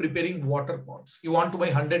who are preparing water pots. You want to buy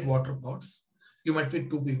 100 water pots. You met with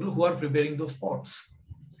two people who are preparing those pots.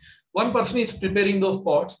 One person is preparing those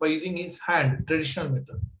pots by using his hand, traditional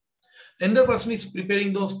method. Another person is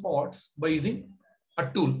preparing those pots by using a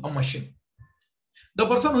tool, a machine. The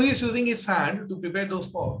person who is using his hand to prepare those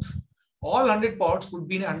pots, all 100 pots would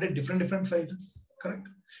be in 100 different sizes, correct?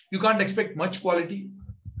 You can't expect much quality.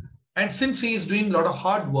 And since he is doing a lot of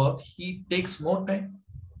hard work, he takes more time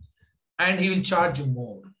and he will charge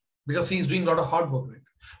more because he is doing a lot of hard work. Right?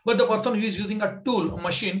 But the person who is using a tool, a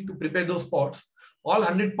machine to prepare those pots, all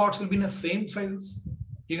 100 pots will be in the same sizes.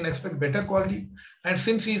 You can expect better quality. And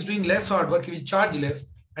since he is doing less hard work, he will charge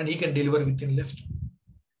less and he can deliver within less time.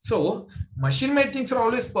 So machine-made things are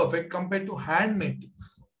always perfect compared to hand-made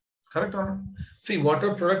things. Correct or not? See,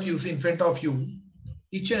 whatever product you see in front of you,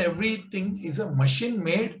 each and everything is a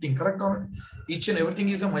machine-made thing. Correct or not? Each and everything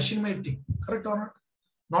is a machine-made thing. Correct or not?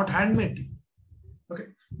 Not hand-made thing. Okay.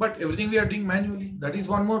 But everything we are doing manually. That is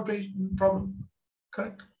one more problem.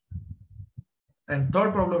 Correct. And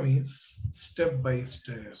third problem is step by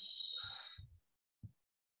step.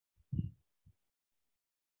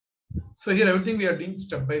 So here everything we are doing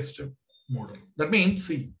step by step model. That means,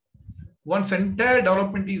 see, once entire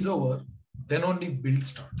development is over, then only build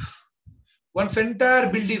starts. Once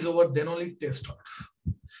entire build is over, then only test starts.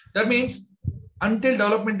 That means until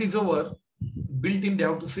development is over, build team, they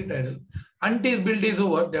have to sit idle. Until build is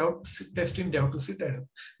over, they have to test team, they have to sit idle.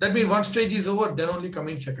 That means one stage is over, then only come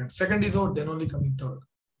in second. Second is over, then only come in third.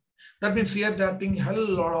 That means here they are taking a hell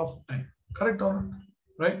lot of time. Correct or not?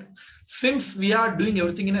 Right? Since we are doing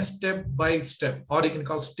everything in a step by step, or you can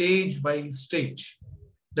call stage by stage.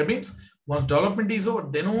 That means once development is over,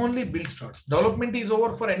 then only build starts. Development is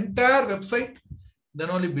over for entire website, then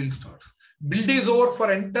only build starts. Build is over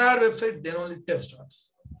for entire website, then only test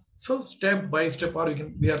starts. So step by step, or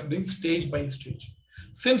we are doing stage by stage.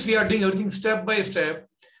 Since we are doing everything step by step,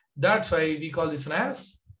 that's why we call this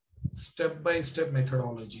as step by step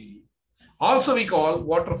methodology. Also we call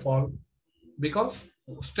waterfall because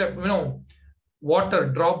step,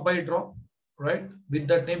 water drop by drop, right? With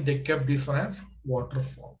that name, they kept this one as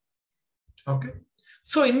waterfall. Okay.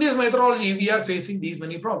 So in this methodology, we are facing these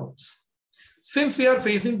many problems. Since we are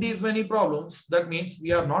facing these many problems, that means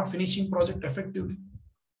we are not finishing project effectively.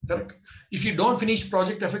 Correct? If you don't finish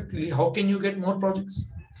project effectively, how can you get more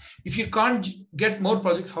projects? If you can't get more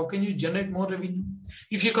projects, how can you generate more revenue?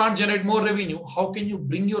 If you can't generate more revenue, how can you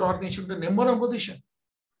bring your organization to the number one position?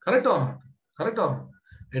 Correct or not? Correct or not?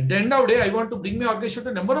 At the end of the day, I want to bring my organization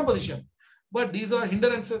to number one position. But these are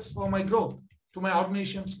hindrances for my growth, to my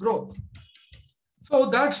organization's growth. So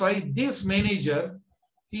that's why this manager,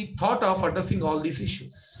 he thought of addressing all these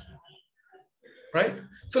issues. Right?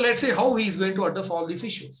 So let's say how he is going to address all these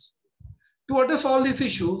issues. To address all these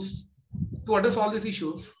issues,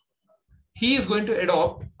 he is going to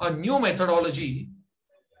adopt a new methodology,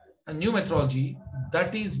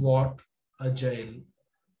 that is what Agile.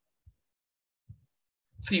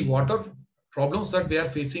 See, what are problems that we are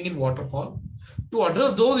facing in waterfall? To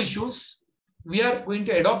address those issues, we are going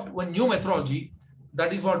to adopt one new methodology,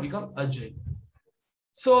 that is what we call Agile.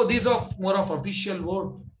 So these are more of official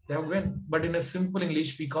word they have given, but in a simple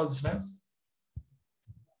English, we call this as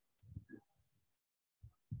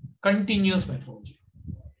continuous methodology.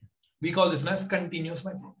 We call this as continuous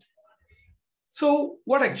methodology. So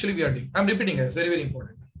what actually we are doing? I'm repeating this, very, very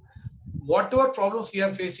important. Whatever problems we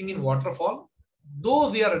are facing in waterfall,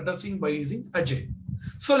 those we are addressing by using Agile.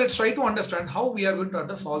 So let's try to understand how we are going to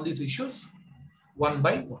address all these issues one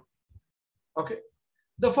by one. Okay.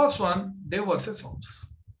 The first one, dev versus ops.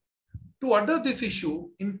 To address this issue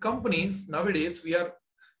in companies nowadays, we are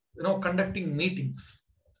conducting meetings.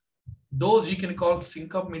 Those you can call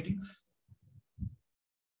sync up meetings,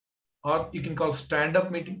 or you can call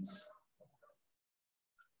stand-up meetings,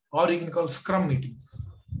 or you can call scrum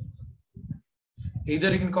meetings.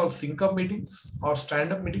 Either you can call sync up meetings or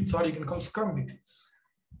stand-up meetings, or you can call scrum meetings.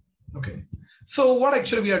 Okay. So what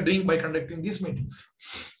actually we are doing by conducting these meetings?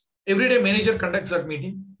 Every day manager conducts that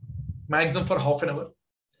meeting, maximum for half an hour.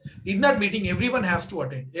 In that meeting, everyone has to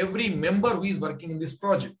attend. Every member who is working in this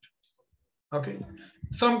project. Okay.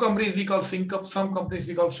 Some companies we call sync up, some companies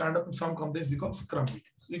we call stand up, and some companies we call scrum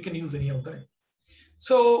meetings. You can use any of them.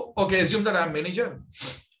 So, okay, assume that I'm manager.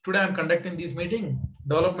 Today I'm conducting this meeting.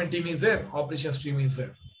 Development team is there, operations team is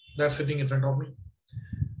there. That's sitting in front of me.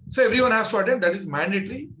 So everyone has to attend. That is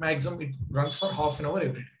mandatory. Maximum it runs for half an hour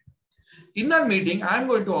every day. In that meeting, I'm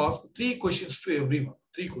going to ask 3 questions to everyone.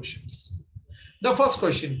 3 questions. The first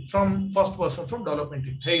question from first person from development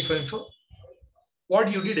team. Hey, so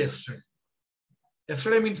what you did yesterday?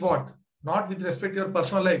 Yesterday means what? Not with respect to your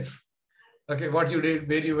personal lives. Okay, what you did,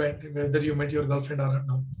 where you went, whether you met your girlfriend or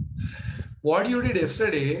not. What you did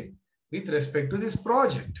yesterday with respect to this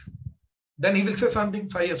project. Then he will say something.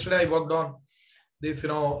 So yesterday I worked on this,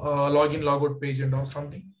 login, logout page and all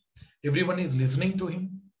something. Everyone is listening to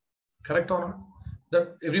him. Correct or not?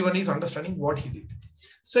 That everyone is understanding what he did.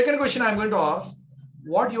 Second question I'm going to ask,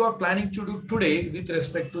 what you are planning to do today with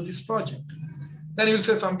respect to this project. Then you will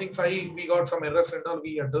say something, Sai, we got some errors and all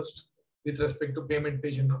we addressed with respect to payment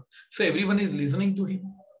page and all. So everyone is listening to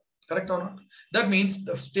him. Correct or not? That means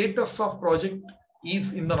the status of project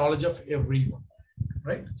is in the knowledge of everyone.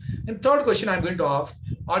 Right? And third question I'm going to ask,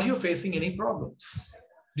 are you facing any problems?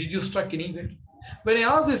 Did you stuck anywhere? When I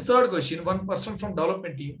ask this third question, one person from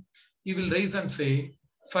development team, he will raise and say,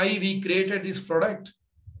 Sai, we created this product.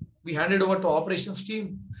 We handed over to operations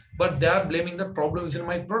team, but they are blaming the problem is in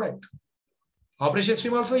my product. Operations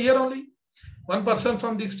team also here only. One person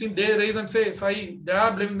from this team, they raise and say, Sai, they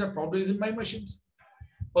are blaming the problem is in my machines.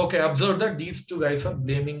 Okay, observe that these 2 guys are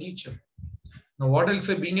blaming each other. Now, what I'll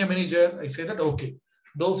say, being a manager, I say that, okay,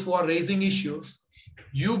 those who are raising issues,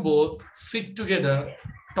 you both sit together,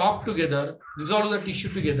 talk together, resolve that issue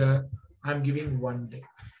together. I'm giving 1 day.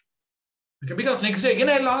 Okay, because next day, again,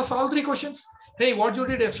 I'll ask all 3 questions. Hey, what you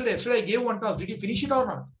did yesterday? Yesterday, I gave 1 task. Did you finish it or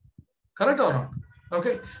not? Correct or not?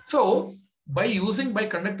 Okay. So, by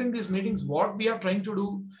conducting these meetings, what we are trying to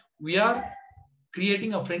do, we are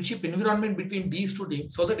creating a friendship environment between these 2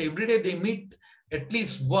 teams so that every day they meet at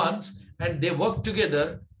least once and they work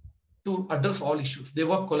together to address all issues. They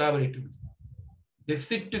work collaboratively. They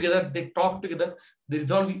sit together, they talk together, they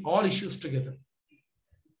resolve all issues together.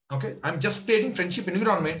 Okay. I'm just creating friendship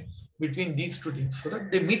environment between these 2 teams so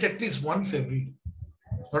that they meet at least once every day.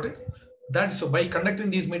 Got it? That's so by conducting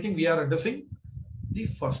these meetings, we are addressing the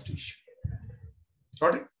first issue.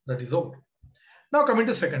 Got it? That is over. Now coming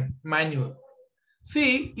to second, manual.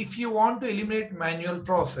 See, if you want to eliminate manual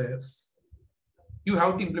process, you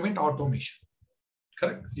have to implement automation.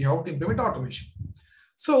 Correct? You have to implement automation.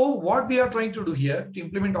 So what we are trying to do here to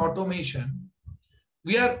implement automation,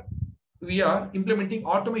 we are implementing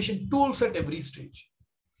automation tools at every stage.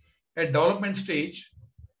 At development stage,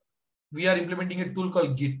 we are implementing a tool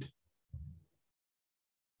called Git.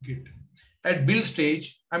 At build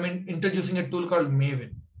stage, introducing a tool called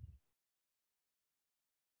Maven.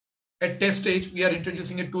 At test stage, we are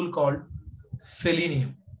introducing a tool called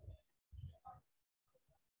Selenium.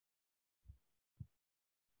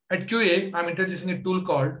 At QA, I'm introducing a tool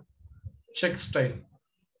called Check Style.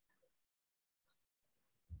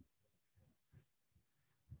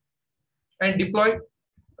 And deploy,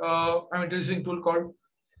 I'm introducing a tool called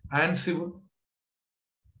Ansible.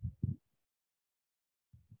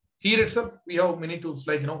 Here itself, we have many tools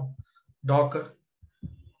like, Docker,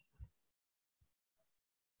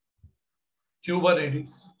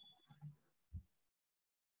 Kubernetes.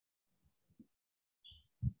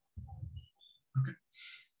 Okay.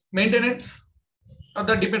 Maintenance,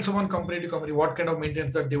 that depends upon company to company, what kind of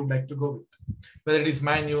maintenance that they would like to go with. Whether it is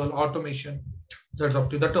manual, automation, that's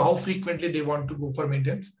up to that. How frequently they want to go for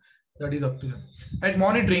maintenance, that is up to them. At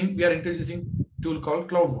monitoring, we are introducing a tool called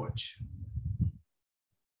CloudWatch.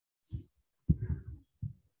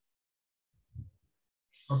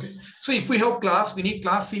 Okay, so if we have class, we need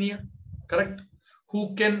class senior, correct?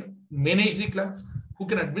 Who can manage the class, who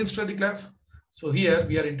can administer the class. So here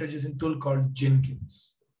we are introducing a tool called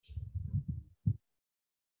Jenkins.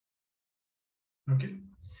 Okay,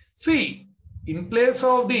 see, in place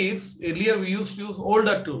of this, earlier we used to use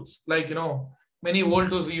older tools, like, many old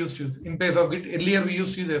tools we used to use. In place of Git, earlier we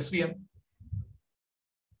used to use SVM.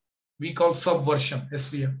 We call Subversion,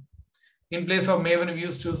 SVM. In place of Maven, we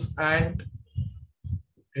used to use Ant.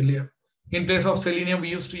 Earlier, in place of Selenium, we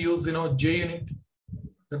used to use, JUnit.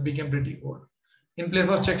 That became pretty old. In place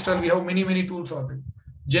of Checkstyle, we have many tools out there.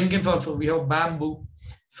 Jenkins also, we have Bamboo,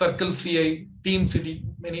 Circle CI, TeamCity,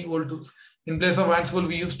 many old tools. In place of Ansible,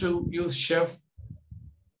 we used to use Chef,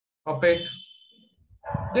 Puppet.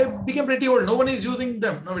 They became pretty old. No one is using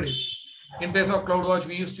them nowadays. In place of CloudWatch,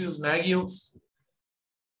 we used to use Nagios.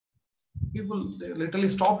 People, they literally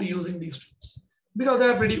stopped using these tools because they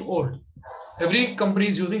are pretty old. Every company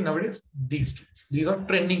is using nowadays these tools. These are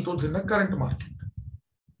trending tools in the current market.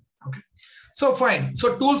 Okay. So fine.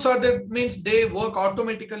 So tools are there, means they work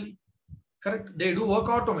automatically. Correct. They do work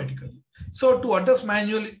automatically. So to address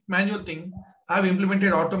manual thing, I have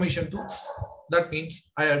implemented automation tools. That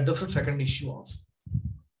means I addressed the second issue also.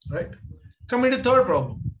 Right. Coming to third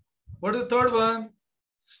problem. What is the third one?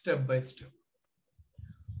 Step by step.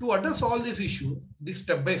 To address all these issues, this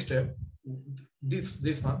step by step,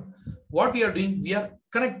 this one, what we are doing, we are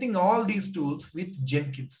connecting all these tools with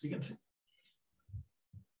Jenkins. You can see,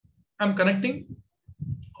 I'm connecting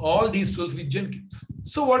all these tools with Jenkins.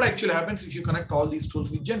 So what actually happens if you connect all these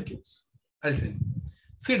tools with Jenkins? I'll tell you.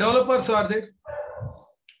 See, developers are there.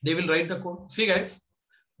 They will write the code. See guys,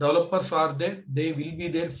 developers are there. They will be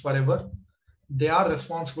there forever. They are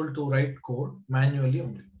responsible to write code manually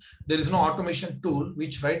only. There is no automation tool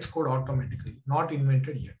which writes code automatically, not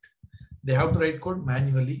invented yet. They have to write code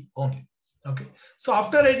manually only. Okay. So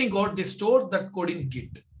after writing code, they store that code in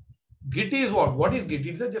Git. Git is what? What is Git?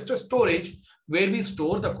 It's just a storage where we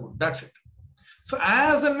store the code. That's it. So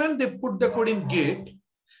as and when they put the code in Git,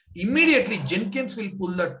 immediately Jenkins will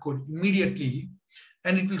pull that code immediately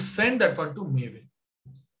and it will send that one to Maven.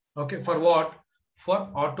 Okay. For what? For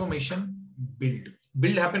automation build.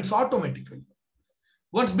 Build happens automatically.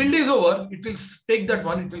 Once build is over, it will take that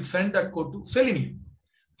one, it will send that code to Selenium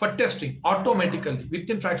for testing automatically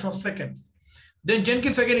within fraction of seconds. Then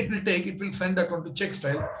Jenkins again, it will send that one to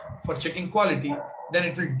Checkstyle for checking quality. Then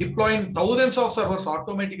it will deploy in thousands of servers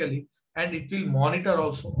automatically and it will monitor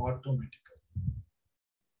also automatically.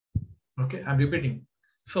 Okay, I'm repeating.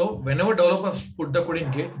 So whenever developers put the code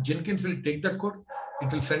in Git, Jenkins will take that code,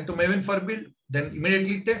 it will send to Maven for build, then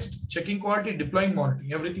immediately test, checking quality, deploying,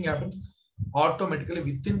 monitoring. Everything happens automatically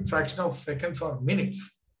within fraction of seconds or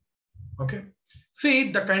minutes. Okay. See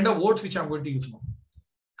the kind of words which I'm going to use now.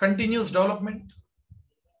 Continuous development,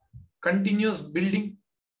 continuous building,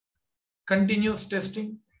 continuous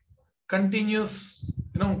testing, continuous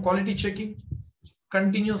quality checking,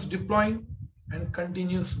 continuous deploying, and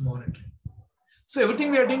continuous monitoring. So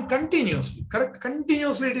everything we are doing continuously, correct?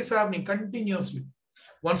 Continuously it is happening, continuously.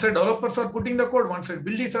 One side developers are putting the code, one side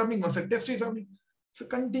build is happening, one side test is happening. So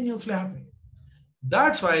continuously happening.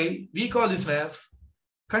 That's why we call this as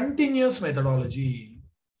continuous methodology.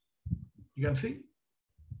 You can see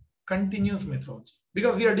continuous methodology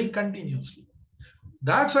because we are doing continuously.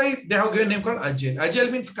 That's why they have given a name called Agile.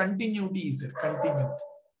 Agile means continuity is there, continuity.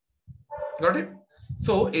 Got it?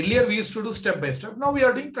 So earlier we used to do step by step. Now we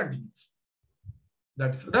are doing continuous.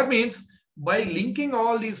 That means by linking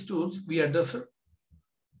all these tools, we address a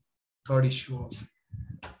third issue also.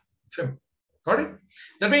 Simple. Got it?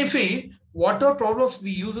 That means, see, whatever problems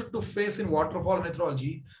we use it to face in waterfall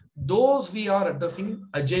methodology, those we are addressing in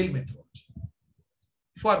agile methodology.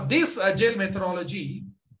 For this agile methodology,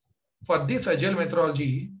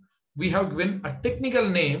 we have given a technical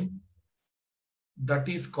name that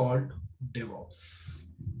is called DevOps.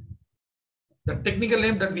 The technical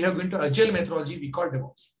name that we have given to agile methodology, we call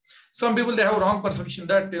DevOps. Some people, they have a wrong perception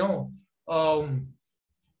that,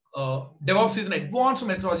 DevOps is an advanced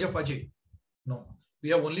methodology of agile. No, we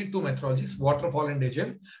have only two methodologies, waterfall and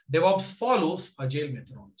agile. DevOps follows agile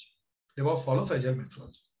methodology. DevOps follows agile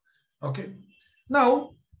methodology. Okay.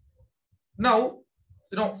 Now,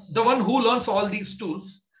 the one who learns all these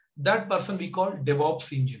tools, that person we call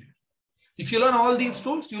DevOps engineer. If you learn all these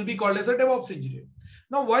tools, you will be called as a DevOps engineer.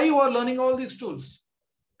 Now, why you are learning all these tools?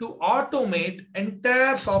 To automate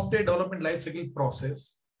entire software development lifecycle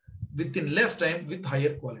process within less time with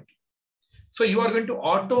higher quality. So you are going to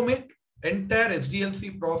automate entire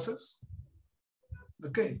SDLC process,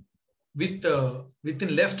 okay,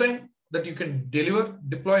 within less time that you can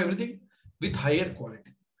deploy everything with higher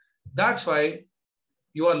quality. That's why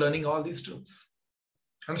you are learning all these tools.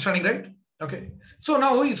 Understanding, right? Okay. So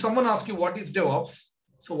now if someone asks you what is DevOps,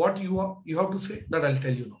 so what you have to say, that I'll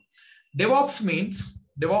tell you now. DevOps means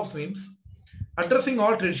addressing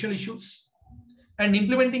all traditional issues and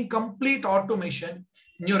implementing complete automation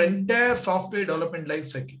in your entire software development life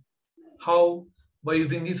cycle. How? By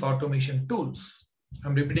using these automation tools.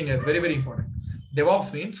 I'm repeating as very, very important.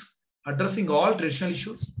 DevOps means addressing all traditional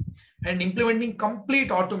issues and implementing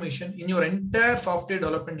complete automation in your entire software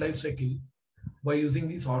development life cycle by using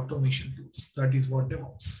these automation tools. That is what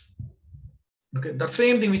DevOps. Okay, the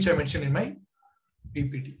same thing which I mentioned in my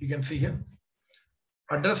PPT. You can see here.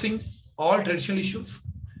 Addressing all traditional issues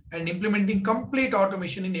and implementing complete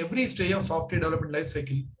automation in every stage of software development life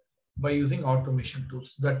cycle by using automation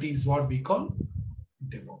tools. That is what we call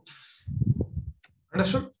DevOps.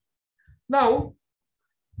 Understood? Now,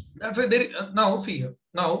 that's why now see here.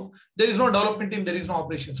 Now, there is no development team, there is no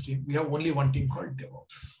operations team. We have only one team called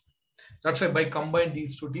DevOps. That's why by combining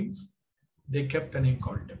these two teams, they kept a name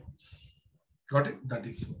called DevOps. Got it? That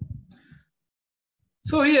is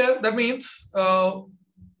so here, that means,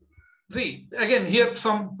 see, again, here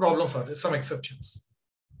some problems are there, some exceptions.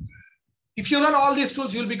 If you learn all these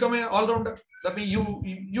tools, you will become an all-rounder. That means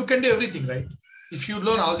you can do everything, right? If you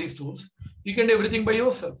learn all these tools, you can do everything by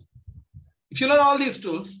yourself. If you learn all these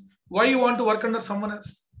tools, why you want to work under someone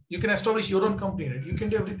else? You can establish your own company, right? You can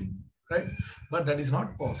do everything, right? But that is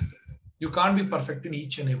not possible. You can't be perfect in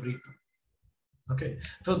each and every tool. Okay.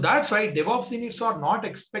 So that's why DevOps engineers are not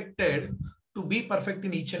expected to be perfect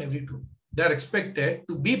in each and every tool. They are expected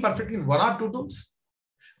to be perfect in one or two tools,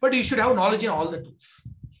 but you should have knowledge in all the tools.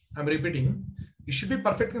 I'm repeating, you should be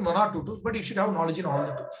perfect in one or two tools, but you should have knowledge in all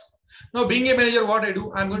the tools. Now, being a manager, what I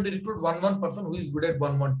do, I'm going to recruit one person who is good at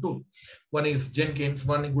one tool. One is Jenkins,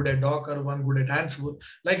 one is good at Docker, one good at Ansible.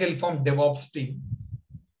 Like I'll form DevOps team.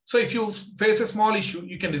 So if you face a small issue,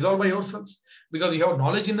 you can resolve by yourselves because you have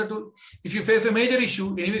knowledge in the tool. If you face a major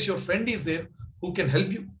issue, anyways, your friend is there who can help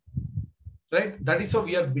you. Right? That is how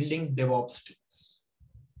we are building DevOps teams.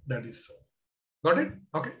 That is so. Got it?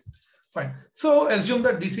 Okay, fine. So assume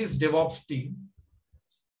that this is DevOps team.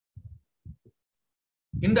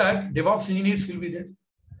 In that, DevOps engineers will be there.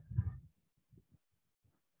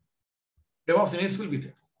 DevOps engineers will be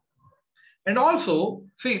there. And also,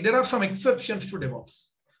 see, there are some exceptions to DevOps.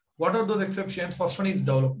 What are those exceptions? First one is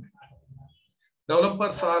development.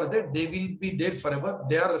 Developers are there. They will be there forever.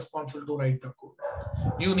 They are responsible to write the code.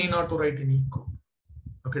 You need not to write any code.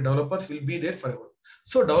 Okay, developers will be there forever.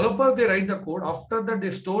 So developers, they write the code. After that,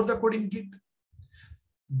 they store the code in Git.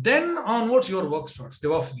 Then onwards, your work starts.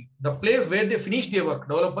 DevOps, the place where they finish their work,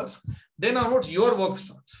 developers, then onwards, your work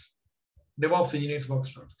starts. DevOps engineers' work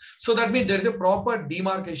starts. So that means there is a proper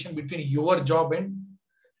demarcation between your job and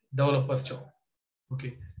developer's job.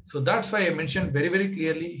 Okay. So that's why I mentioned very, very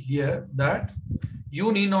clearly here that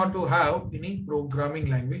you need not to have any programming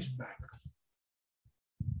language background.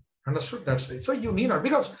 Understood? That's right. So you need not,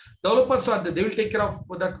 because developers are there, they will take care of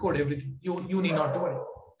that code, everything. You need not to worry.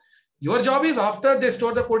 Your job is after they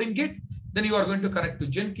store the code in Git, then you are going to connect to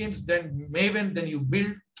Jenkins, then Maven, then you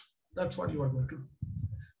build. That's what you are going to do.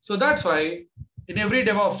 So that's why in every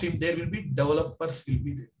DevOps team, there will be developers will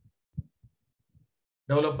be there.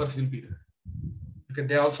 Developers will be there. Okay,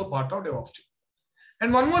 they are also part of DevOps team.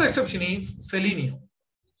 And one more exception is Selenium.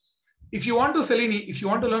 If you want to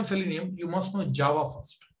learn Selenium, you must know Java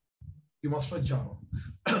first. You must know Java.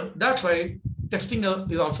 That's why testing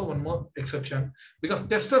is also one more exception, because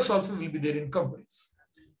testers also will be there in companies.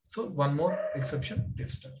 So one more exception,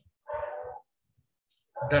 tester.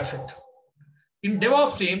 That's it. In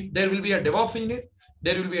DevOps team, there will be a DevOps engineer,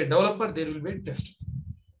 there will be a developer, there will be a tester.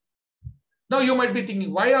 Now you might be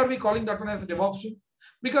thinking, why are we calling that one as a DevOps team?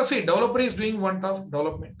 Because see, developer is doing one task,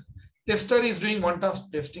 development. Tester is doing one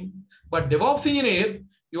task, testing. But DevOps engineer,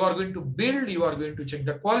 you are going to build, you are going to check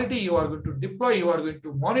the quality, you are going to deploy, you are going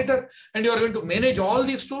to monitor, and you are going to manage all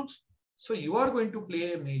these tools. So you are going to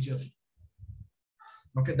play a major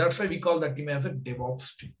role. Okay, that's why we call that team as a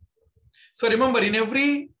DevOps team. So remember, in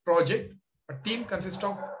every project, a team consists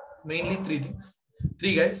of mainly three things.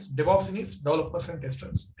 Three guys: DevOps engineers, developers, and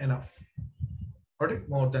testers. Enough. Got it?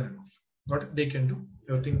 More than enough. Got it? They can do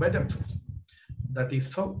everything by themselves. That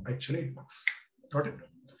is how actually it works. Got it?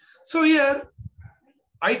 So here,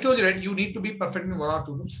 I told you that you need to be perfect in one or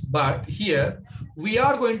two tools. But here, we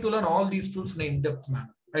are going to learn all these tools in an in-depth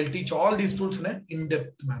manner. I'll teach all these tools in an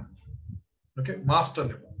in-depth manner. Okay, master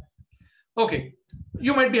level. Okay,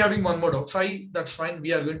 you might be having one more doubt. That's fine.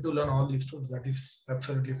 We are going to learn all these tools. That is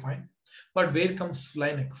absolutely fine. But where comes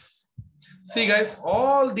Linux? See guys,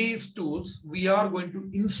 all these tools we are going to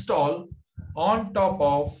install on top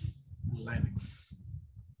of Linux.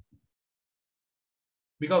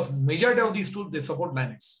 Because majority of these tools, they support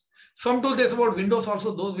Linux. Some tools they support Windows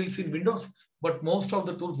also, those we'll see in Windows, but most of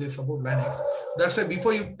the tools they support Linux. That's why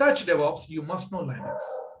before you touch DevOps, you must know Linux.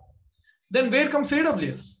 Then where comes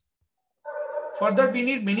AWS? For that, we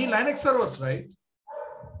need many Linux servers, right?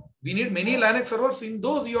 We need many Linux servers. In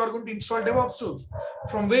those, you are going to install DevOps tools.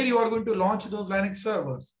 From where you are going to launch those Linux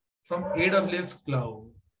servers? From AWS Cloud.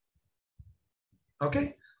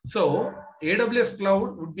 Okay. So AWS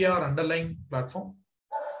Cloud would be our underlying platform.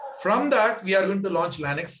 From that, we are going to launch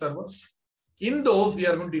Linux servers. In those, we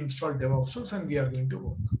are going to install DevOps tools and we are going to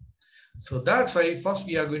work. So that's why first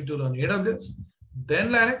we are going to learn AWS, then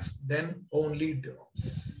Linux, then only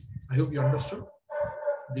DevOps. I hope you understood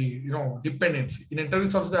the dependency. In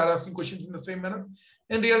interviews also they are asking questions in the same manner.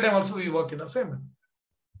 In real time also we work in the same manner.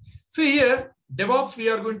 See here, DevOps we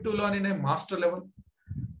are going to learn in a master level.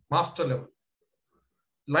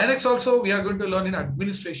 Linux also we are going to learn in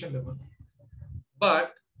administration level.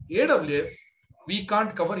 But AWS, we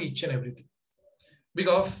can't cover each and everything.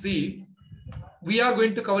 Because see, we are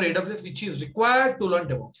going to cover AWS, which is required to learn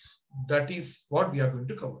DevOps. That is what we are going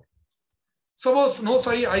to cover. Suppose, no,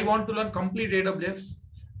 Sai, I want to learn complete AWS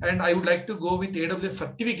and I would like to go with AWS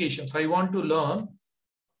certifications. I want to learn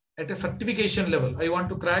at a certification level. I want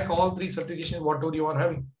to crack all three certifications, whatever you are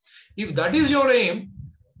having. If that is your aim,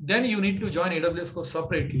 then you need to join AWS course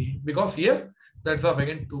separately, because here that's of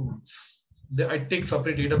again 2 months. I take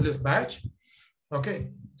separate AWS batch. Okay.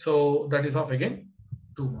 So that is of again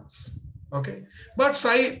 2 months. Okay. But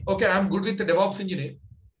Sai, okay, I'm good with the DevOps engineer.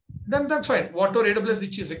 Then that's fine. Whatever AWS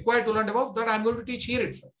which is required to learn DevOps, that I'm going to teach here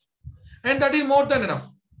itself. And that is more than enough.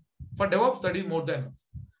 For DevOps, that is more than enough.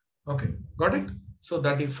 Okay, got it? So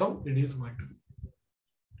that is how it is going to be.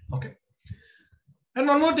 Okay. And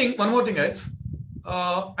one more thing, guys.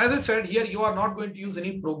 As I said here, you are not going to use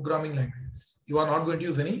any programming languages. You are not going to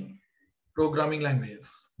use any programming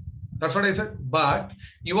languages. That's what I said. But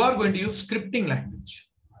you are going to use scripting language.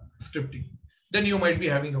 Scripting. Then you might be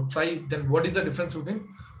having outside. Then what is the difference between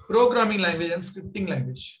programming language and scripting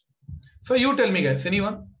language? So you tell me, guys,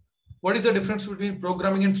 anyone? What is the difference between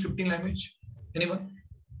programming and scripting language? Anyone?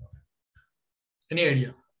 Any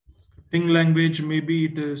idea? Scripting language, maybe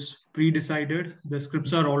it is pre-decided. The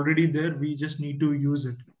scripts are already there. We just need to use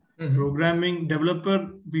it. Programming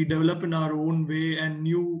developer, we develop in our own way, and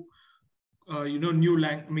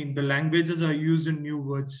the languages are used in new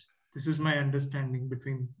words. This is my understanding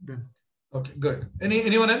between them. Okay, good.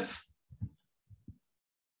 Anyone else?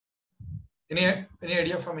 Any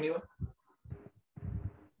idea from anyone?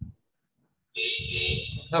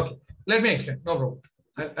 Okay, let me explain. No problem.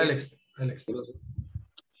 I'll explain.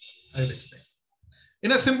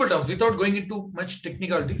 In a simple terms, without going into much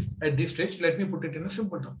technicalities at this stage, let me put it in a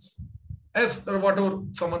simple terms. As whatever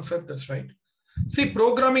someone said, that's right. See,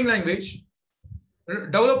 programming language,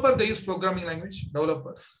 developers, they use programming language,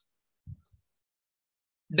 developers.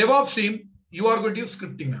 DevOps team, you are going to use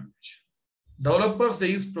scripting language. Developers, they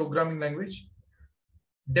use programming language.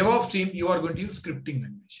 DevOps team, you are going to use scripting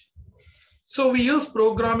language. So we use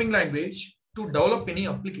programming language to develop any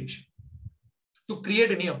application, to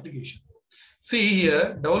create any application. See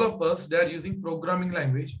here, developers, they are using programming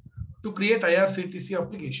language to create IRCTC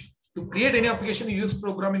application. To create any application, you use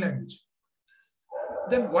programming language.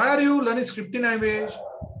 Then why are you learning scripting language?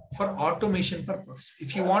 For automation purpose.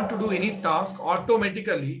 If you want to do any task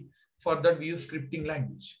automatically, for that we use scripting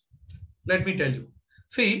language. Let me tell you.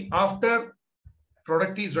 See, after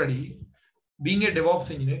product is ready, being a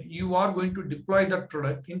DevOps engineer, you are going to deploy that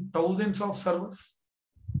product in thousands of servers,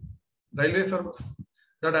 railway servers.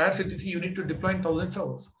 That IRCTC you need to deploy in thousands of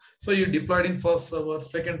servers. So you deployed in first server,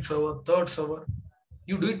 second server, third server.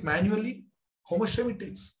 You do it manually. How much time it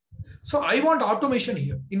takes? So I want automation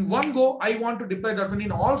here. In one go, I want to deploy that one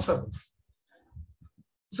in all servers.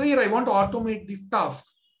 So here I want to automate this task.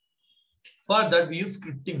 For that, we use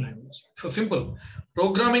scripting language. So simple.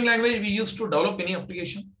 Programming language we use to develop any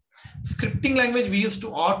application. Scripting language we use to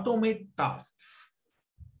automate tasks.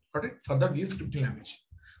 Got it? For that, we use scripting language.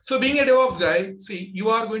 So being a DevOps guy, see, you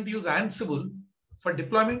are going to use Ansible for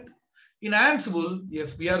deployment. In Ansible,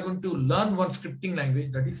 yes, we are going to learn one scripting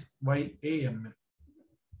language, that is YAML.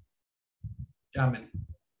 YAML.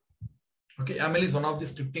 Okay, YAML is one of the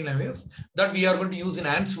scripting languages that we are going to use in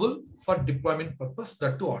Ansible for deployment purpose,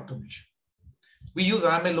 that to automation. We use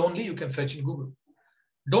YAML only. You can search in Google.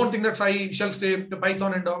 Don't think that I shall stay to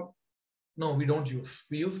Python and all. No, we don't use.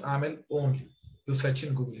 We use YAML only. You search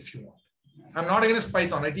in Google if you want. I'm not against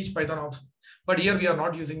Python. I teach Python also. But here we are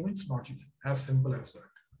not using, means not using. As simple as that.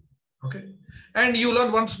 Okay. And you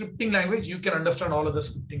learn one scripting language, you can understand all other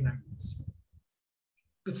scripting languages.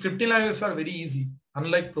 The scripting languages are very easy,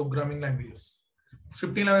 unlike programming languages.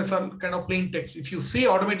 Scripting languages are kind of plain text. If you see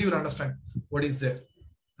automate, you will understand what is there.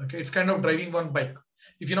 Okay. It's kind of driving one bike.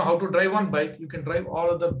 If you know how to drive one bike, you can drive all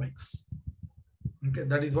other bikes. Okay.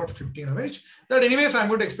 That is what scripting language. That anyways, I'm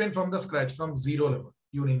going to explain from the scratch, from zero level.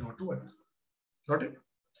 You need not to worry. Got it?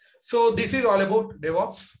 So this is all about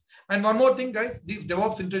DevOps. And one more thing, guys, this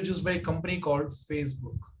DevOps introduced by a company called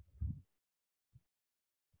Facebook.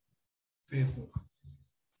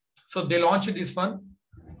 So they launched this one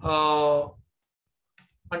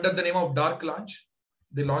under the name of Dark Launch.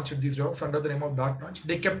 They launched these DevOps under the name of Dark Launch.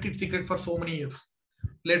 They kept it secret for so many years.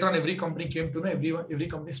 Later on, every company came to know, every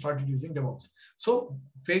company started using DevOps. So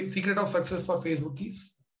secret of success for Facebook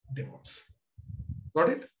is DevOps. Got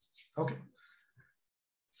it? Okay.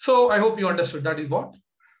 So I hope you understood that is what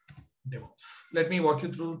DevOps. Let me walk you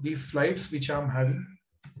through these slides which I'm having.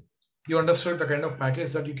 You understood the kind of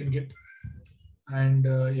package that you can get. And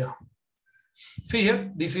yeah. See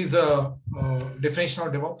here, this is a definition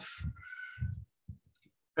of DevOps.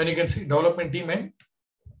 And you can see development team and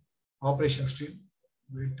operations team.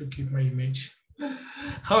 Wait to keep my image.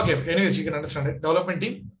 Okay, anyways, you can understand it. Development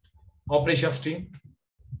team, operations team.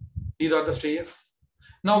 These are the stages.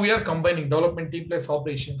 Now we are combining development team plus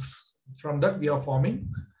operations. From that, we are forming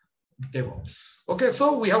DevOps. Okay,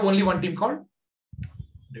 so we have only one team called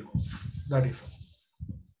DevOps. That is all.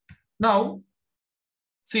 Now,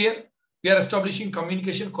 see here, we are establishing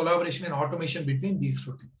communication, collaboration, and automation between these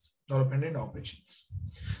two teams, development and operations.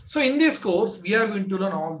 So in this course, we are going to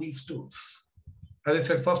learn all these tools. As I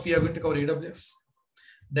said, first we are going to cover AWS,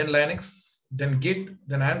 then Linux, then Git,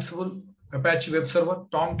 then Ansible, Apache Web Server,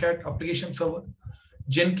 Tomcat Application Server,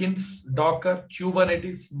 Jenkins, Docker,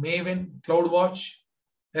 Kubernetes, Maven, CloudWatch,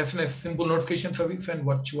 SNS, Simple Notification Service, and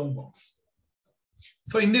VirtualBox.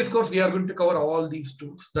 So in this course, we are going to cover all these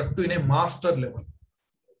tools, that too in a master level.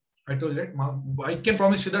 I told you that. I can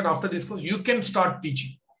promise you that after this course, you can start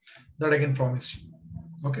teaching. That I can promise you.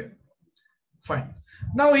 Okay, fine.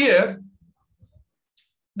 Now here,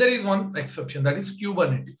 there is one exception, that is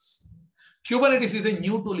Kubernetes. Kubernetes is a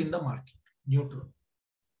new tool in the market. New tool.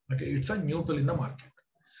 Okay, it's a new tool in the market.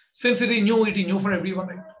 Since it is new for everyone,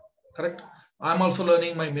 right? Correct? I'm also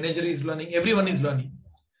learning, my manager is learning, everyone is learning.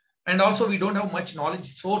 And also we don't have much knowledge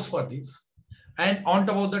source for this. And on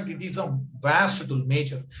top of that, it is a vast tool,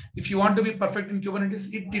 major. If you want to be perfect in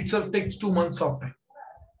Kubernetes, it itself takes 2 months of time.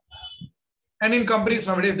 And in companies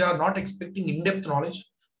nowadays, they are not expecting in-depth knowledge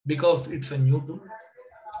because it's a new tool.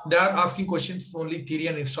 They are asking questions only theory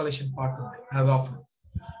and installation part only, as of now.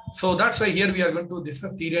 So that's why here we are going to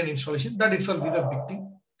discuss theory and installation. That itself is a big thing.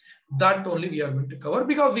 That only we are going to cover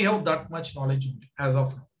because we have that much knowledge only as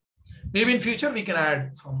of now. Maybe in future we can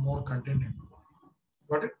add some more content.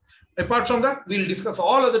 Got it? Apart from that, we'll discuss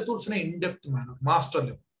all other tools in an in-depth manner, master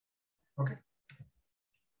level. Okay.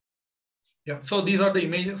 Yeah. So these are the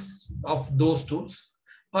images of those tools.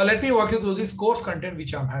 Let me walk you through this course content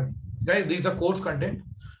which I'm having. Guys, these are course content.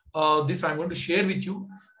 This I'm going to share with you.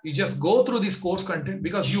 You just go through this course content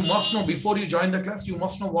because you must know before you join the class, you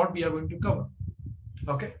must know what we are going to cover.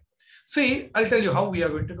 Okay. See, I'll tell you how we are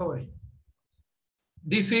going to cover it.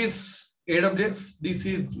 This is AWS, this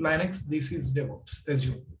is Linux, this is DevOps,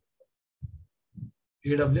 Azure.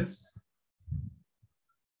 AWS,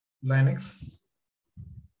 Linux,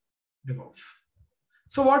 DevOps.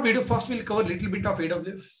 So what we do, first we'll cover a little bit of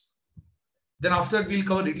AWS. Then after that, we'll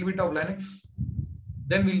cover a little bit of Linux.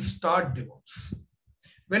 Then we'll start DevOps.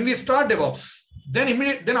 When we start DevOps,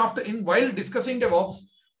 then after, while discussing DevOps,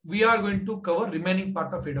 we are going to cover remaining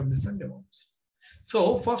part of AWS and DevOps.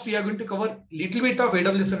 So first we are going to cover a little bit of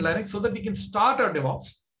AWS and Linux so that we can start our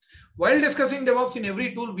DevOps. While discussing DevOps, in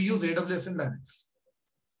every tool, we use AWS and Linux.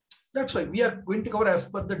 That's why we are going to cover as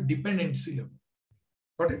per the dependency level.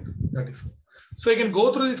 Got it? That is. So you can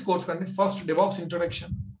go through this course content. First, DevOps introduction,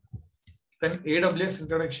 then AWS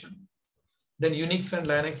introduction, then Unix and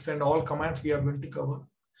Linux and all commands we are going to cover.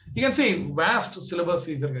 You can see vast syllabus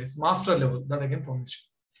is there, guys. Master level, that I can promise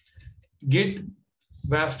you. Git,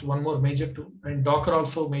 vast, one more major tool, and Docker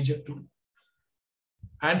also major tool.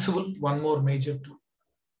 Ansible, one more major tool.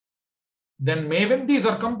 Then Maven, these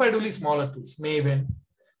are comparatively smaller tools. Maven,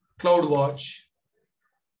 CloudWatch,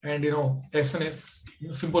 and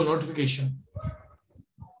SNS, simple notification.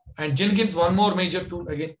 And Jenkins, one more major tool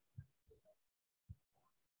again.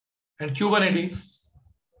 And Kubernetes.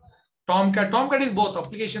 Tomcat. Tomcat is both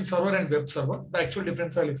application server and web server. The actual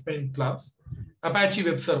difference I'll explain in class. Apache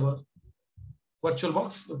web server.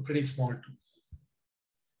 VirtualBox, pretty small tool.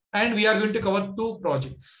 And we are going to cover two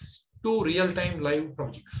projects, two real-time live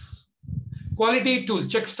projects. Quality tool,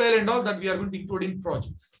 check style and all that we are going to include in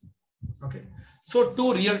projects. Okay. So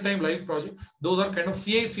two real-time live projects. Those are kind of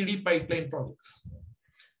CI/CD pipeline projects.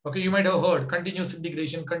 Okay. You might have heard continuous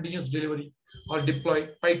integration, continuous delivery, or deploy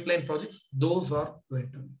pipeline projects. Those are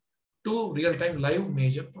going to be two real-time live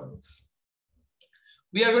major projects.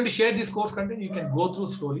 We are going to share this course content. You can go through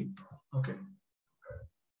slowly. Okay.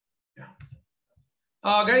 Yeah.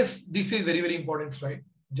 Guys, this is very, very important slide.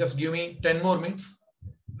 Just give me 10 more minutes.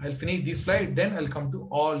 I'll finish this slide. Then I'll come to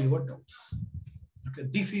all your doubts. Okay.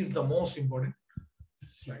 This is the most important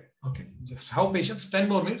slide. Okay. Just have patience. 10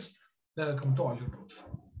 more minutes. Then I'll come to all your doubts.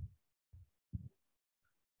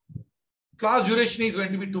 Class duration is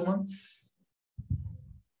going to be 2 months.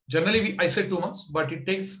 Generally, I say 2 months, but it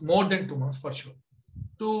takes more than 2 months for sure.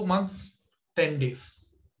 2 months, 10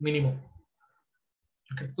 days minimum.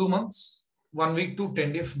 Okay, 2 months, 1 week to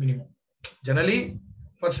 10 days minimum. Generally,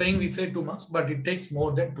 for saying we say 2 months, but it takes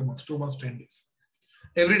more than 2 months. 2 months, 10 days.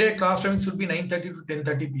 Every day class timing should be 9:30 to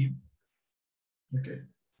 10:30 p.m. Okay.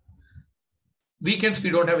 Weekends we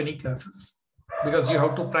don't have any classes because you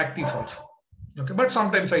have to practice also. Okay, but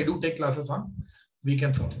sometimes I do take classes on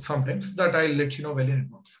weekends also. Sometimes that I'll let you know well in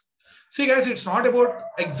advance. See guys, it's not about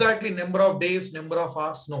exactly number of days, number of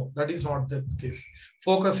hours. No, that is not the case.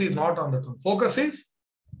 Focus is not on that one. Focus is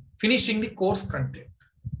finishing the course content.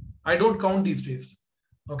 I don't count these days.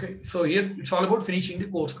 Okay, so here it's all about finishing the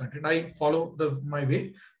course content. I follow my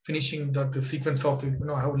way, finishing the sequence of,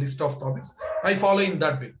 I have a list of topics. I follow in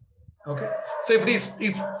that way. Okay, so if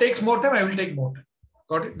it takes more time, I will take more time.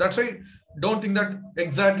 Got it? That's why don't think that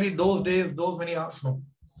exactly those days, those many hours. No,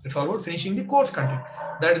 it's all about finishing the course content.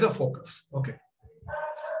 That is the focus. Okay.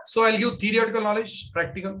 So I'll give theoretical knowledge,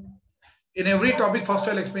 practical. In every topic, first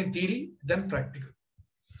I'll explain theory, then practical.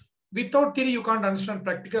 Without theory, you can't understand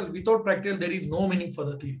practical. Without practical, there is no meaning for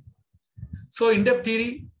the theory. So in-depth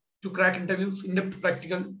theory to crack interviews, in-depth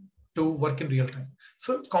practical to work in real time.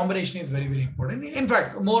 So combination is very, very important. In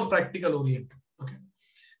fact, more practical oriented. Okay.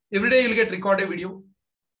 Every day you'll get recorded video.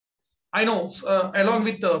 I know, along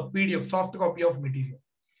with the PDF, soft copy of material.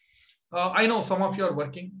 I know some of you are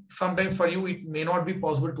working. Sometimes for you, it may not be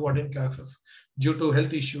possible to attend classes due to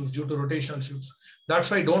health issues, due to rotational shifts.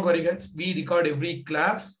 That's why don't worry, guys. We record every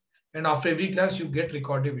class, and after every class, you get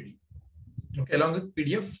recorded video. Okay, along with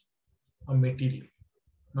PDF material.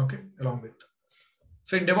 Okay, along with.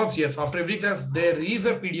 So in DevOps, yes, after every class, there is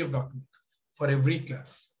a PDF document for every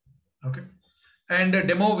class. Okay. And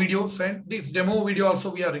demo videos, and this demo video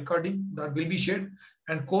also we are recording, that will be shared,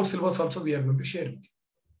 and course syllabus also we are going to share with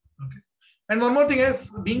you. Okay. And one more thing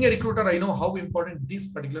is, being a recruiter, I know how important this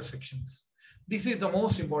particular section is. This is the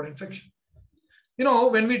most important section.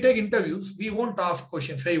 When we take interviews, we won't ask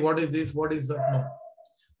questions. Hey, what is this? What is that? No.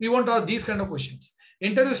 We won't ask these kind of questions.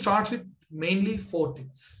 Interview starts with mainly 4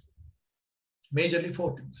 things. Majorly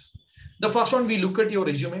 4 things. The first one, we look at your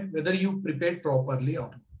resume, whether you prepared properly or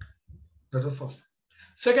not. That's the first.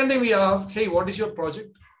 Second thing, we ask, hey, what is your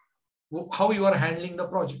project? How you are handling the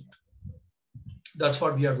project? That's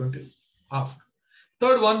what we are going to ask.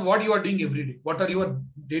 Third one, what you are doing every day. What are your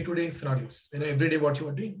day-to-day scenarios? Every day what you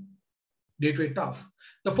are doing. Day-to-day tasks.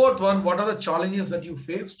 The fourth one, what are the challenges that you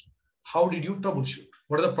faced? How did you troubleshoot?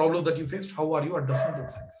 What are the problems that you faced? How are you addressing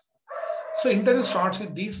those things? So interview starts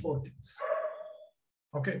with these 4 things.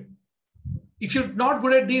 Okay. If you're not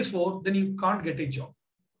good at these 4, then you can't get a job.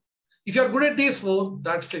 If you're good at these 4,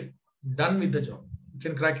 that's it. Done with the job. You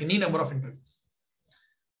can crack any number of interviews.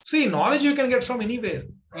 See, knowledge you can get from anywhere.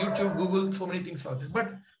 YouTube, Google, so many things are there.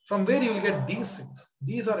 But from where you will get these things?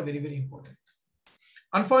 These are very, very important.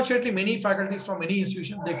 Unfortunately, many faculties from many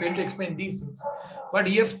institutions, they fail to explain these things. But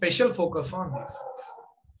here, special focus on these things.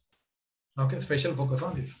 Okay, special focus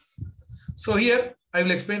on these things. So here, I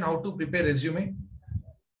will explain how to prepare resume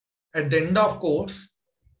at the end of course.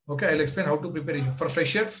 Okay, I'll explain how to prepare resume for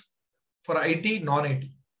freshers, for IT, non-IT.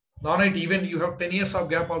 Non-IT, even you have 10 years of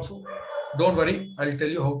gap also. Don't worry, I'll tell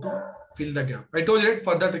you how to fill the gap. I told you that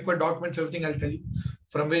for that required documents, everything I'll tell you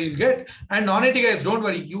from where you'll get. And non-IT guys, don't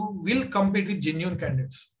worry, you will compete with genuine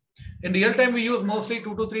candidates. In real time, we use mostly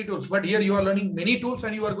 2 to 3 tools, but here you are learning many tools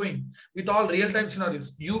and you are going with all real-time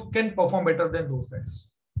scenarios. You can perform better than those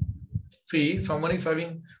guys. See, someone is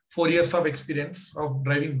having 4 years of experience of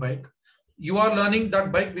driving bike. You are learning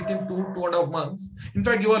that bike within 2.5 months. In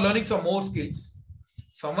fact, you are learning some more skills.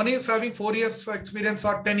 Someone is having 4 years experience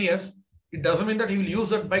or 10 years. It doesn't mean that he will use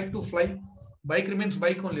that bike to fly. Bike remains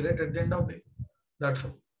bike only, right? At the end of the day. That's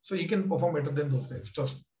all. So you can perform better than those guys.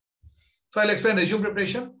 Trust me. So I'll explain resume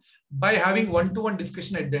preparation by having one-to-one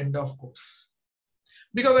discussion at the end of course.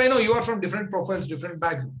 Because I know you are from different profiles, different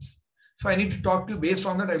backgrounds. So I need to talk to you based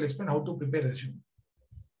on that. I will explain how to prepare resume.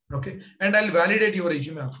 Okay. And I'll validate your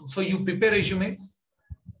resume also. So you prepare resumes.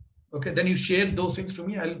 Okay. Then you share those things to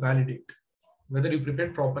me. I'll validate whether you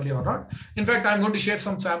prepared properly or not. In fact, I'm going to share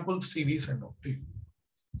some sample CVs and all to you.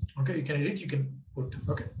 Okay. You can edit, you can put.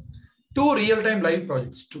 Okay. 2 real-time live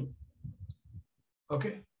projects. 2.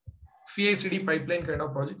 Okay. CI/CD pipeline kind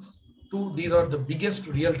of projects. 2. These are the biggest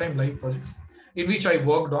real-time live projects in which I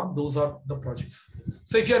worked on. Those are the projects.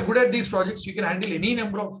 So if you are good at these projects, you can handle any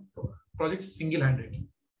number of projects single-handedly.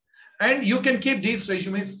 And you can keep these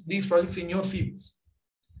resumes, these projects in your CVs.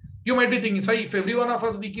 You might be thinking, say, if every one of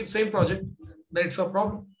us, we keep same project, then it's a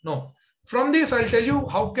problem. No. From this, I'll tell you,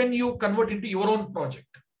 how can you convert into your own project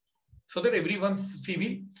so that everyone's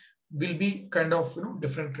CV will be kind of,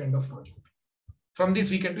 different kind of project. From this,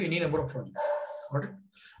 we can do any number of projects. Got it?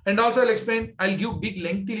 And also I'll explain, I'll give big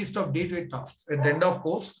lengthy list of day-to-day tasks. At the end of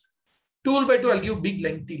course, tool by tool, I'll give big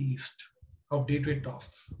lengthy list of day-to-day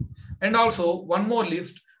tasks. And also one more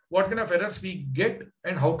list, what kind of errors we get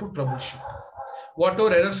and how to troubleshoot.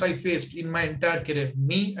 Whatever errors I faced in my entire career,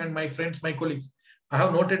 me and my friends, my colleagues, I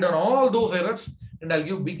have noted down all those errors and I'll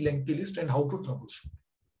give big lengthy list and how to troubleshoot.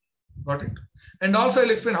 Got it? And also I'll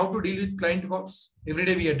explain how to deal with client calls. Every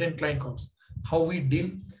day we attend client calls, how we deal,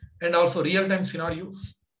 and also real-time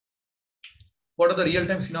scenarios. What are the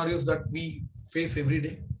real-time scenarios that we face every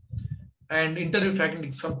day? And interview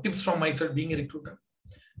tracking, some tips from my side being a recruiter.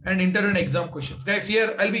 And interview and exam questions. Guys,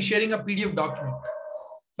 here I'll be sharing a PDF document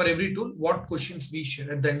for every tool, what questions we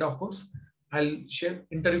share. At the end of course, I'll share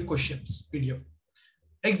interview questions, PDF.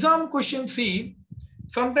 Exam questions, see,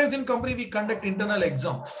 sometimes in company we conduct internal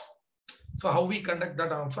exams. So how we conduct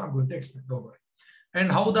that also, I'm going to explain, don't worry. And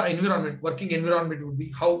how the environment, working environment would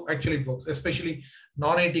be, how actually it works, especially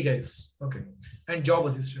non-IT guys, okay, and job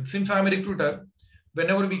assistants. Since I'm a recruiter,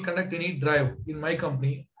 whenever we conduct any drive in my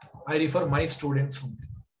company, I refer my students only.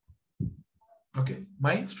 Okay,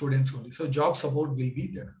 my students only. So job support will be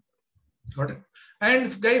there. Got it?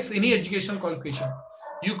 And guys, any educational qualification,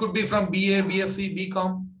 you could be from BA, BSc,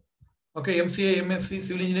 BCom, okay, MCA, MSc,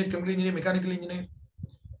 civil engineer, chemical engineer, mechanical engineer.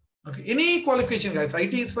 Okay, any qualification, guys.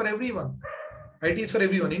 IT is for everyone. IT is for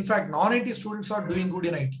everyone. In fact, non-IT students are doing good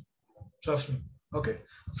in IT. Trust me. Okay.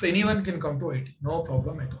 So anyone can come to IT. No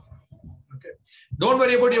problem at all. Okay. Don't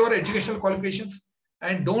worry about your educational qualifications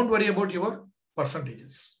and don't worry about your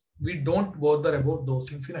percentages. We don't bother about those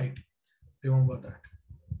things in IT. Remember that.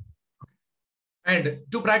 Okay. And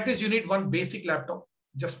to practice, you need one basic laptop.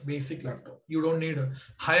 Just basic laptop. You don't need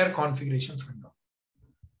higher configurations.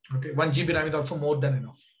 Okay. 1 GB RAM is also more than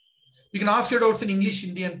enough. You can ask your doubts in English,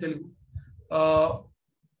 Hindi and Telugu.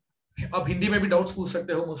 आप हिंदी में भी doubts पूछ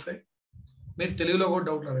सकते हो मुझसे मेरे तेलुगु को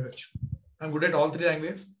doubt लड़ेगा I am good at all 3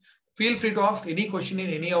 languages feel free to ask any question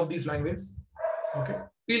in any of these languages. Okay,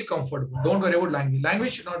 feel comfortable, don't worry about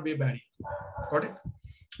language should not be a barrier. Got it?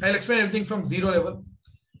 I'll explain everything from zero level.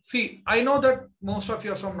 See, I know that most of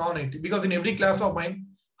you are from non-IT because in every class of mine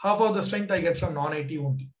half of the strength I get from non-IT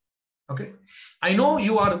only. Okay, I know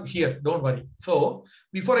you are here, don't worry. So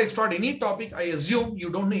before I start any topic, I assume you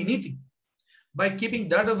don't know anything. By keeping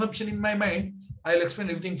that assumption in my mind, I'll explain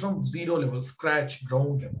everything from zero level, scratch,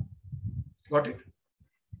 ground level. Got it?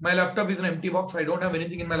 My laptop is an empty box. I don't have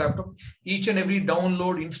anything in my laptop. Each and every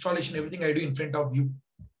download, installation, everything I do in front of you.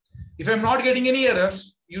 If I'm not getting any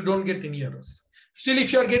errors, you don't get any errors. Still,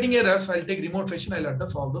 if you are getting errors, I'll take remote session. I'll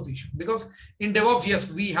address all those issues. Because in DevOps,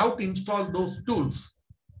 yes, we have to install those tools.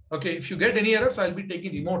 Okay, if you get any errors, I'll be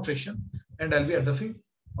taking remote session and I'll be addressing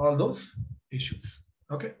all those issues.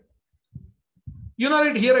 Okay. You know,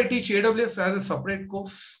 right here I teach AWS as a separate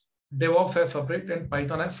course, DevOps as separate, and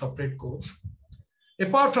Python as separate course.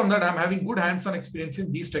 Apart from that, I'm having good hands-on experience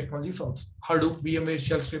in these technologies also. Hadoop, VMware,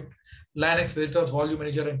 Shell Script, Linux, Veritas, Volume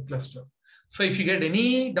Manager, and Cluster. So if you get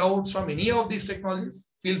any doubts from any of these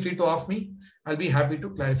technologies, feel free to ask me. I'll be happy to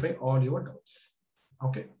clarify all your doubts.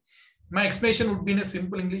 Okay. My explanation would be in a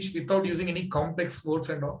simple English without using any complex words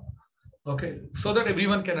and all. Okay. So that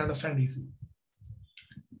everyone can understand easily.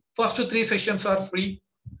 First 3 sessions are free.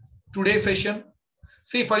 Today's session.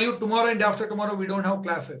 See, for you, tomorrow and after tomorrow, we don't have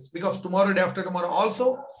classes because tomorrow and after tomorrow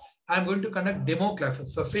also, I'm going to conduct demo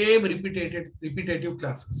classes, the same repetitive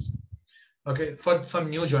classes. Okay, for some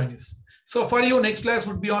new joinees. So for you, next class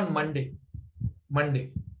would be on Monday.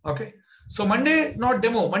 Okay. So Monday, not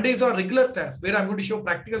demo. Monday is our regular class where I'm going to show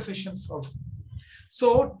practical sessions also.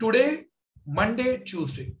 So today, Monday,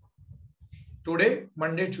 Tuesday.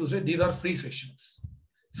 These are free sessions.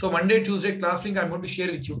 So Monday, Tuesday class link I'm going to share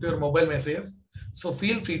with you to your mobile messages. So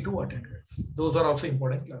feel free to attend, guys. Those are also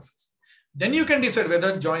important classes. Then you can decide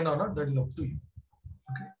whether join or not. That is up to you.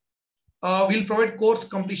 Okay. We'll provide course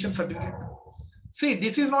completion certificate. See,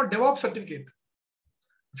 this is not DevOps certificate.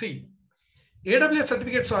 See, AWS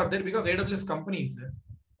certificates are there because AWS company is there.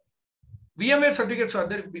 VMware certificates are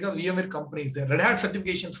there because VMware company is there. Red Hat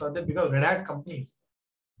certifications are there because Red Hat company is there.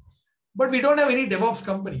 But we don't have any DevOps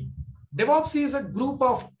company. DevOps is a group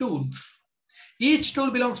of tools. Each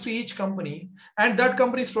tool belongs to each company, and that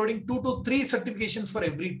company is providing 2 to 3 certifications for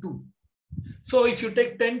every tool. So if you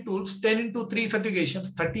take 10 tools, 10 into 3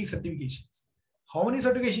 certifications, 30 certifications. How many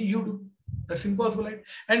certifications you do? That's impossible, right?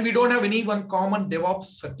 And we don't have any one common DevOps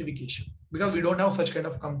certification because we don't have such kind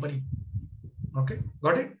of company. Okay,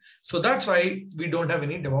 got it? So that's why we don't have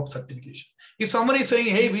any DevOps certification. If someone is saying,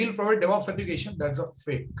 hey, we'll provide DevOps certification, that's a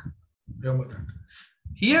fake. Remember that.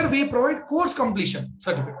 Here we provide course completion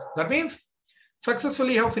certificate. That means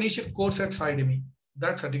successfully have finished a course at Saidemy.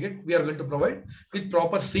 That certificate we are going to provide with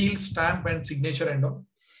proper seal, stamp, and signature and all.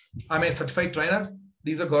 I'm a certified trainer.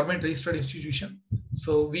 These are government registered institution.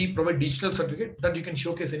 So we provide digital certificate that you can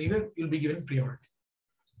showcase anywhere. You'll be given priority.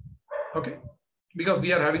 Okay. Because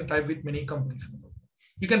we are having type with many companies.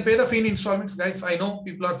 You can pay the fee in installments, guys. I know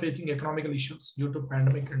people are facing economical issues due to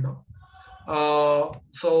pandemic and all.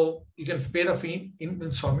 So you can pay the fee in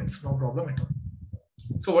installments, no problem at all.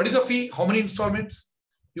 So what is the fee? How many installments?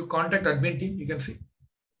 You contact admin team. You can see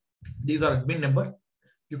these are admin number.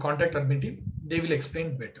 You contact admin team. They will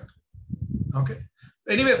explain better. Okay.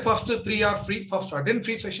 Anyways, first 3 are free. First attend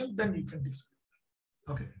free session, then you can decide.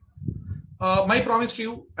 Okay. My promise to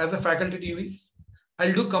you as a faculty team is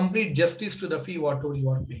I'll do complete justice to the fee whatever you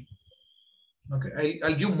are paying. Okay.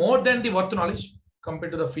 I'll give more than the worth knowledge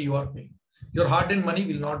compared to the fee you are paying. Your hard-earned money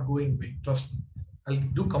will not go in vain. Trust me. I'll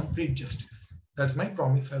do complete justice. That's my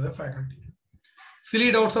promise as a faculty.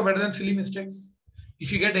 Silly doubts are better than silly mistakes.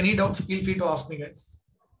 If you get any doubts, feel free to ask me, guys.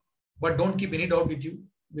 But don't keep any doubt with you,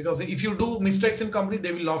 because if you do mistakes in company,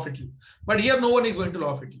 they will laugh at you. But here, no one is going to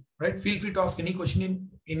laugh at you, right? Feel free to ask any question in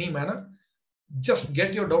any manner. Just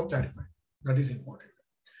get your doubt clarified. That is important.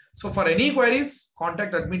 So for any queries,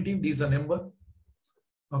 contact admin team. This is a number.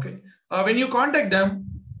 Okay. When you contact them,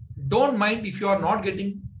 don't mind if you are not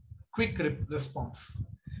getting quick response,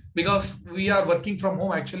 because we are working from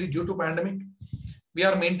home actually due to pandemic. We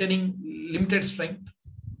are maintaining limited strength.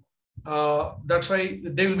 That's why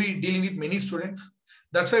they will be dealing with many students.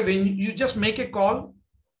 That's why when you just make a call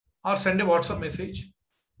or send a WhatsApp message,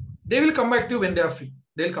 they will come back to you when they are free.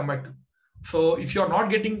 They'll come back to you. So if you are not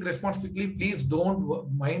getting response quickly, please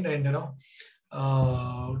don't mind and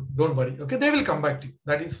don't worry. Okay, they will come back to you.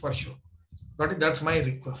 That is for sure. Got it? That's my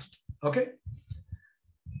request. Okay.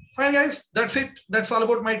 Fine, guys. That's it. That's all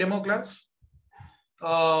about my demo class.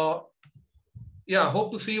 Yeah,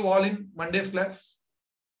 hope to see you all in Monday's class.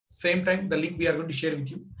 Same time, the link we are going to share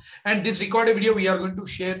with you. And this recorded video we are going to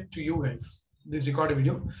share to you guys. This recorded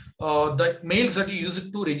video. The mails that you use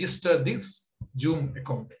it to register this Zoom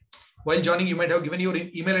account. While joining, you might have given your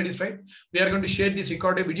email IDs, right? We are going to share this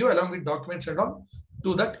recorded video along with documents and all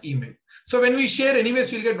to that email. So when we share,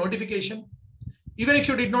 anyways, you'll get notification. Even if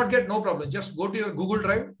you did not get, no problem. Just go to your Google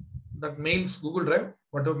Drive, that mail's Google Drive,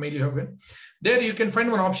 whatever mail you have been. There you can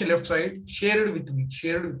find one option left side, share it with me,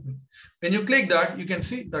 share it with me. When you click that, you can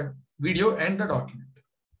see the video and the document.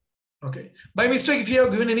 Okay. By mistake, if you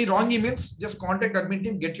have given any wrong emails, just contact admin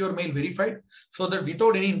team, get your mail verified so that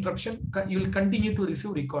without any interruption, you will continue to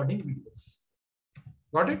receive recording videos.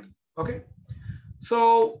 Got it? Okay.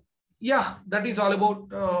 So yeah, that is all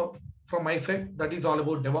about from my side. That is all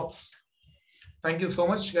about DevOps. Thank you so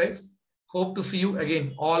much, guys. Hope to see you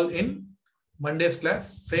again all in Monday's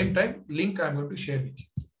class. Same time, link I'm going to share with you.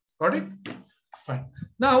 Got it? Fine.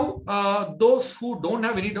 Now, those who don't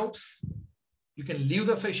have any doubts, you can leave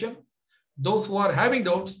the session. Those who are having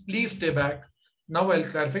doubts, please stay back. Now I'll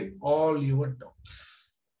clarify all your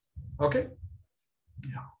doubts. Okay?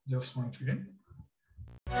 Yeah. Just once again.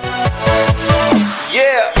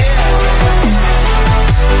 Yeah.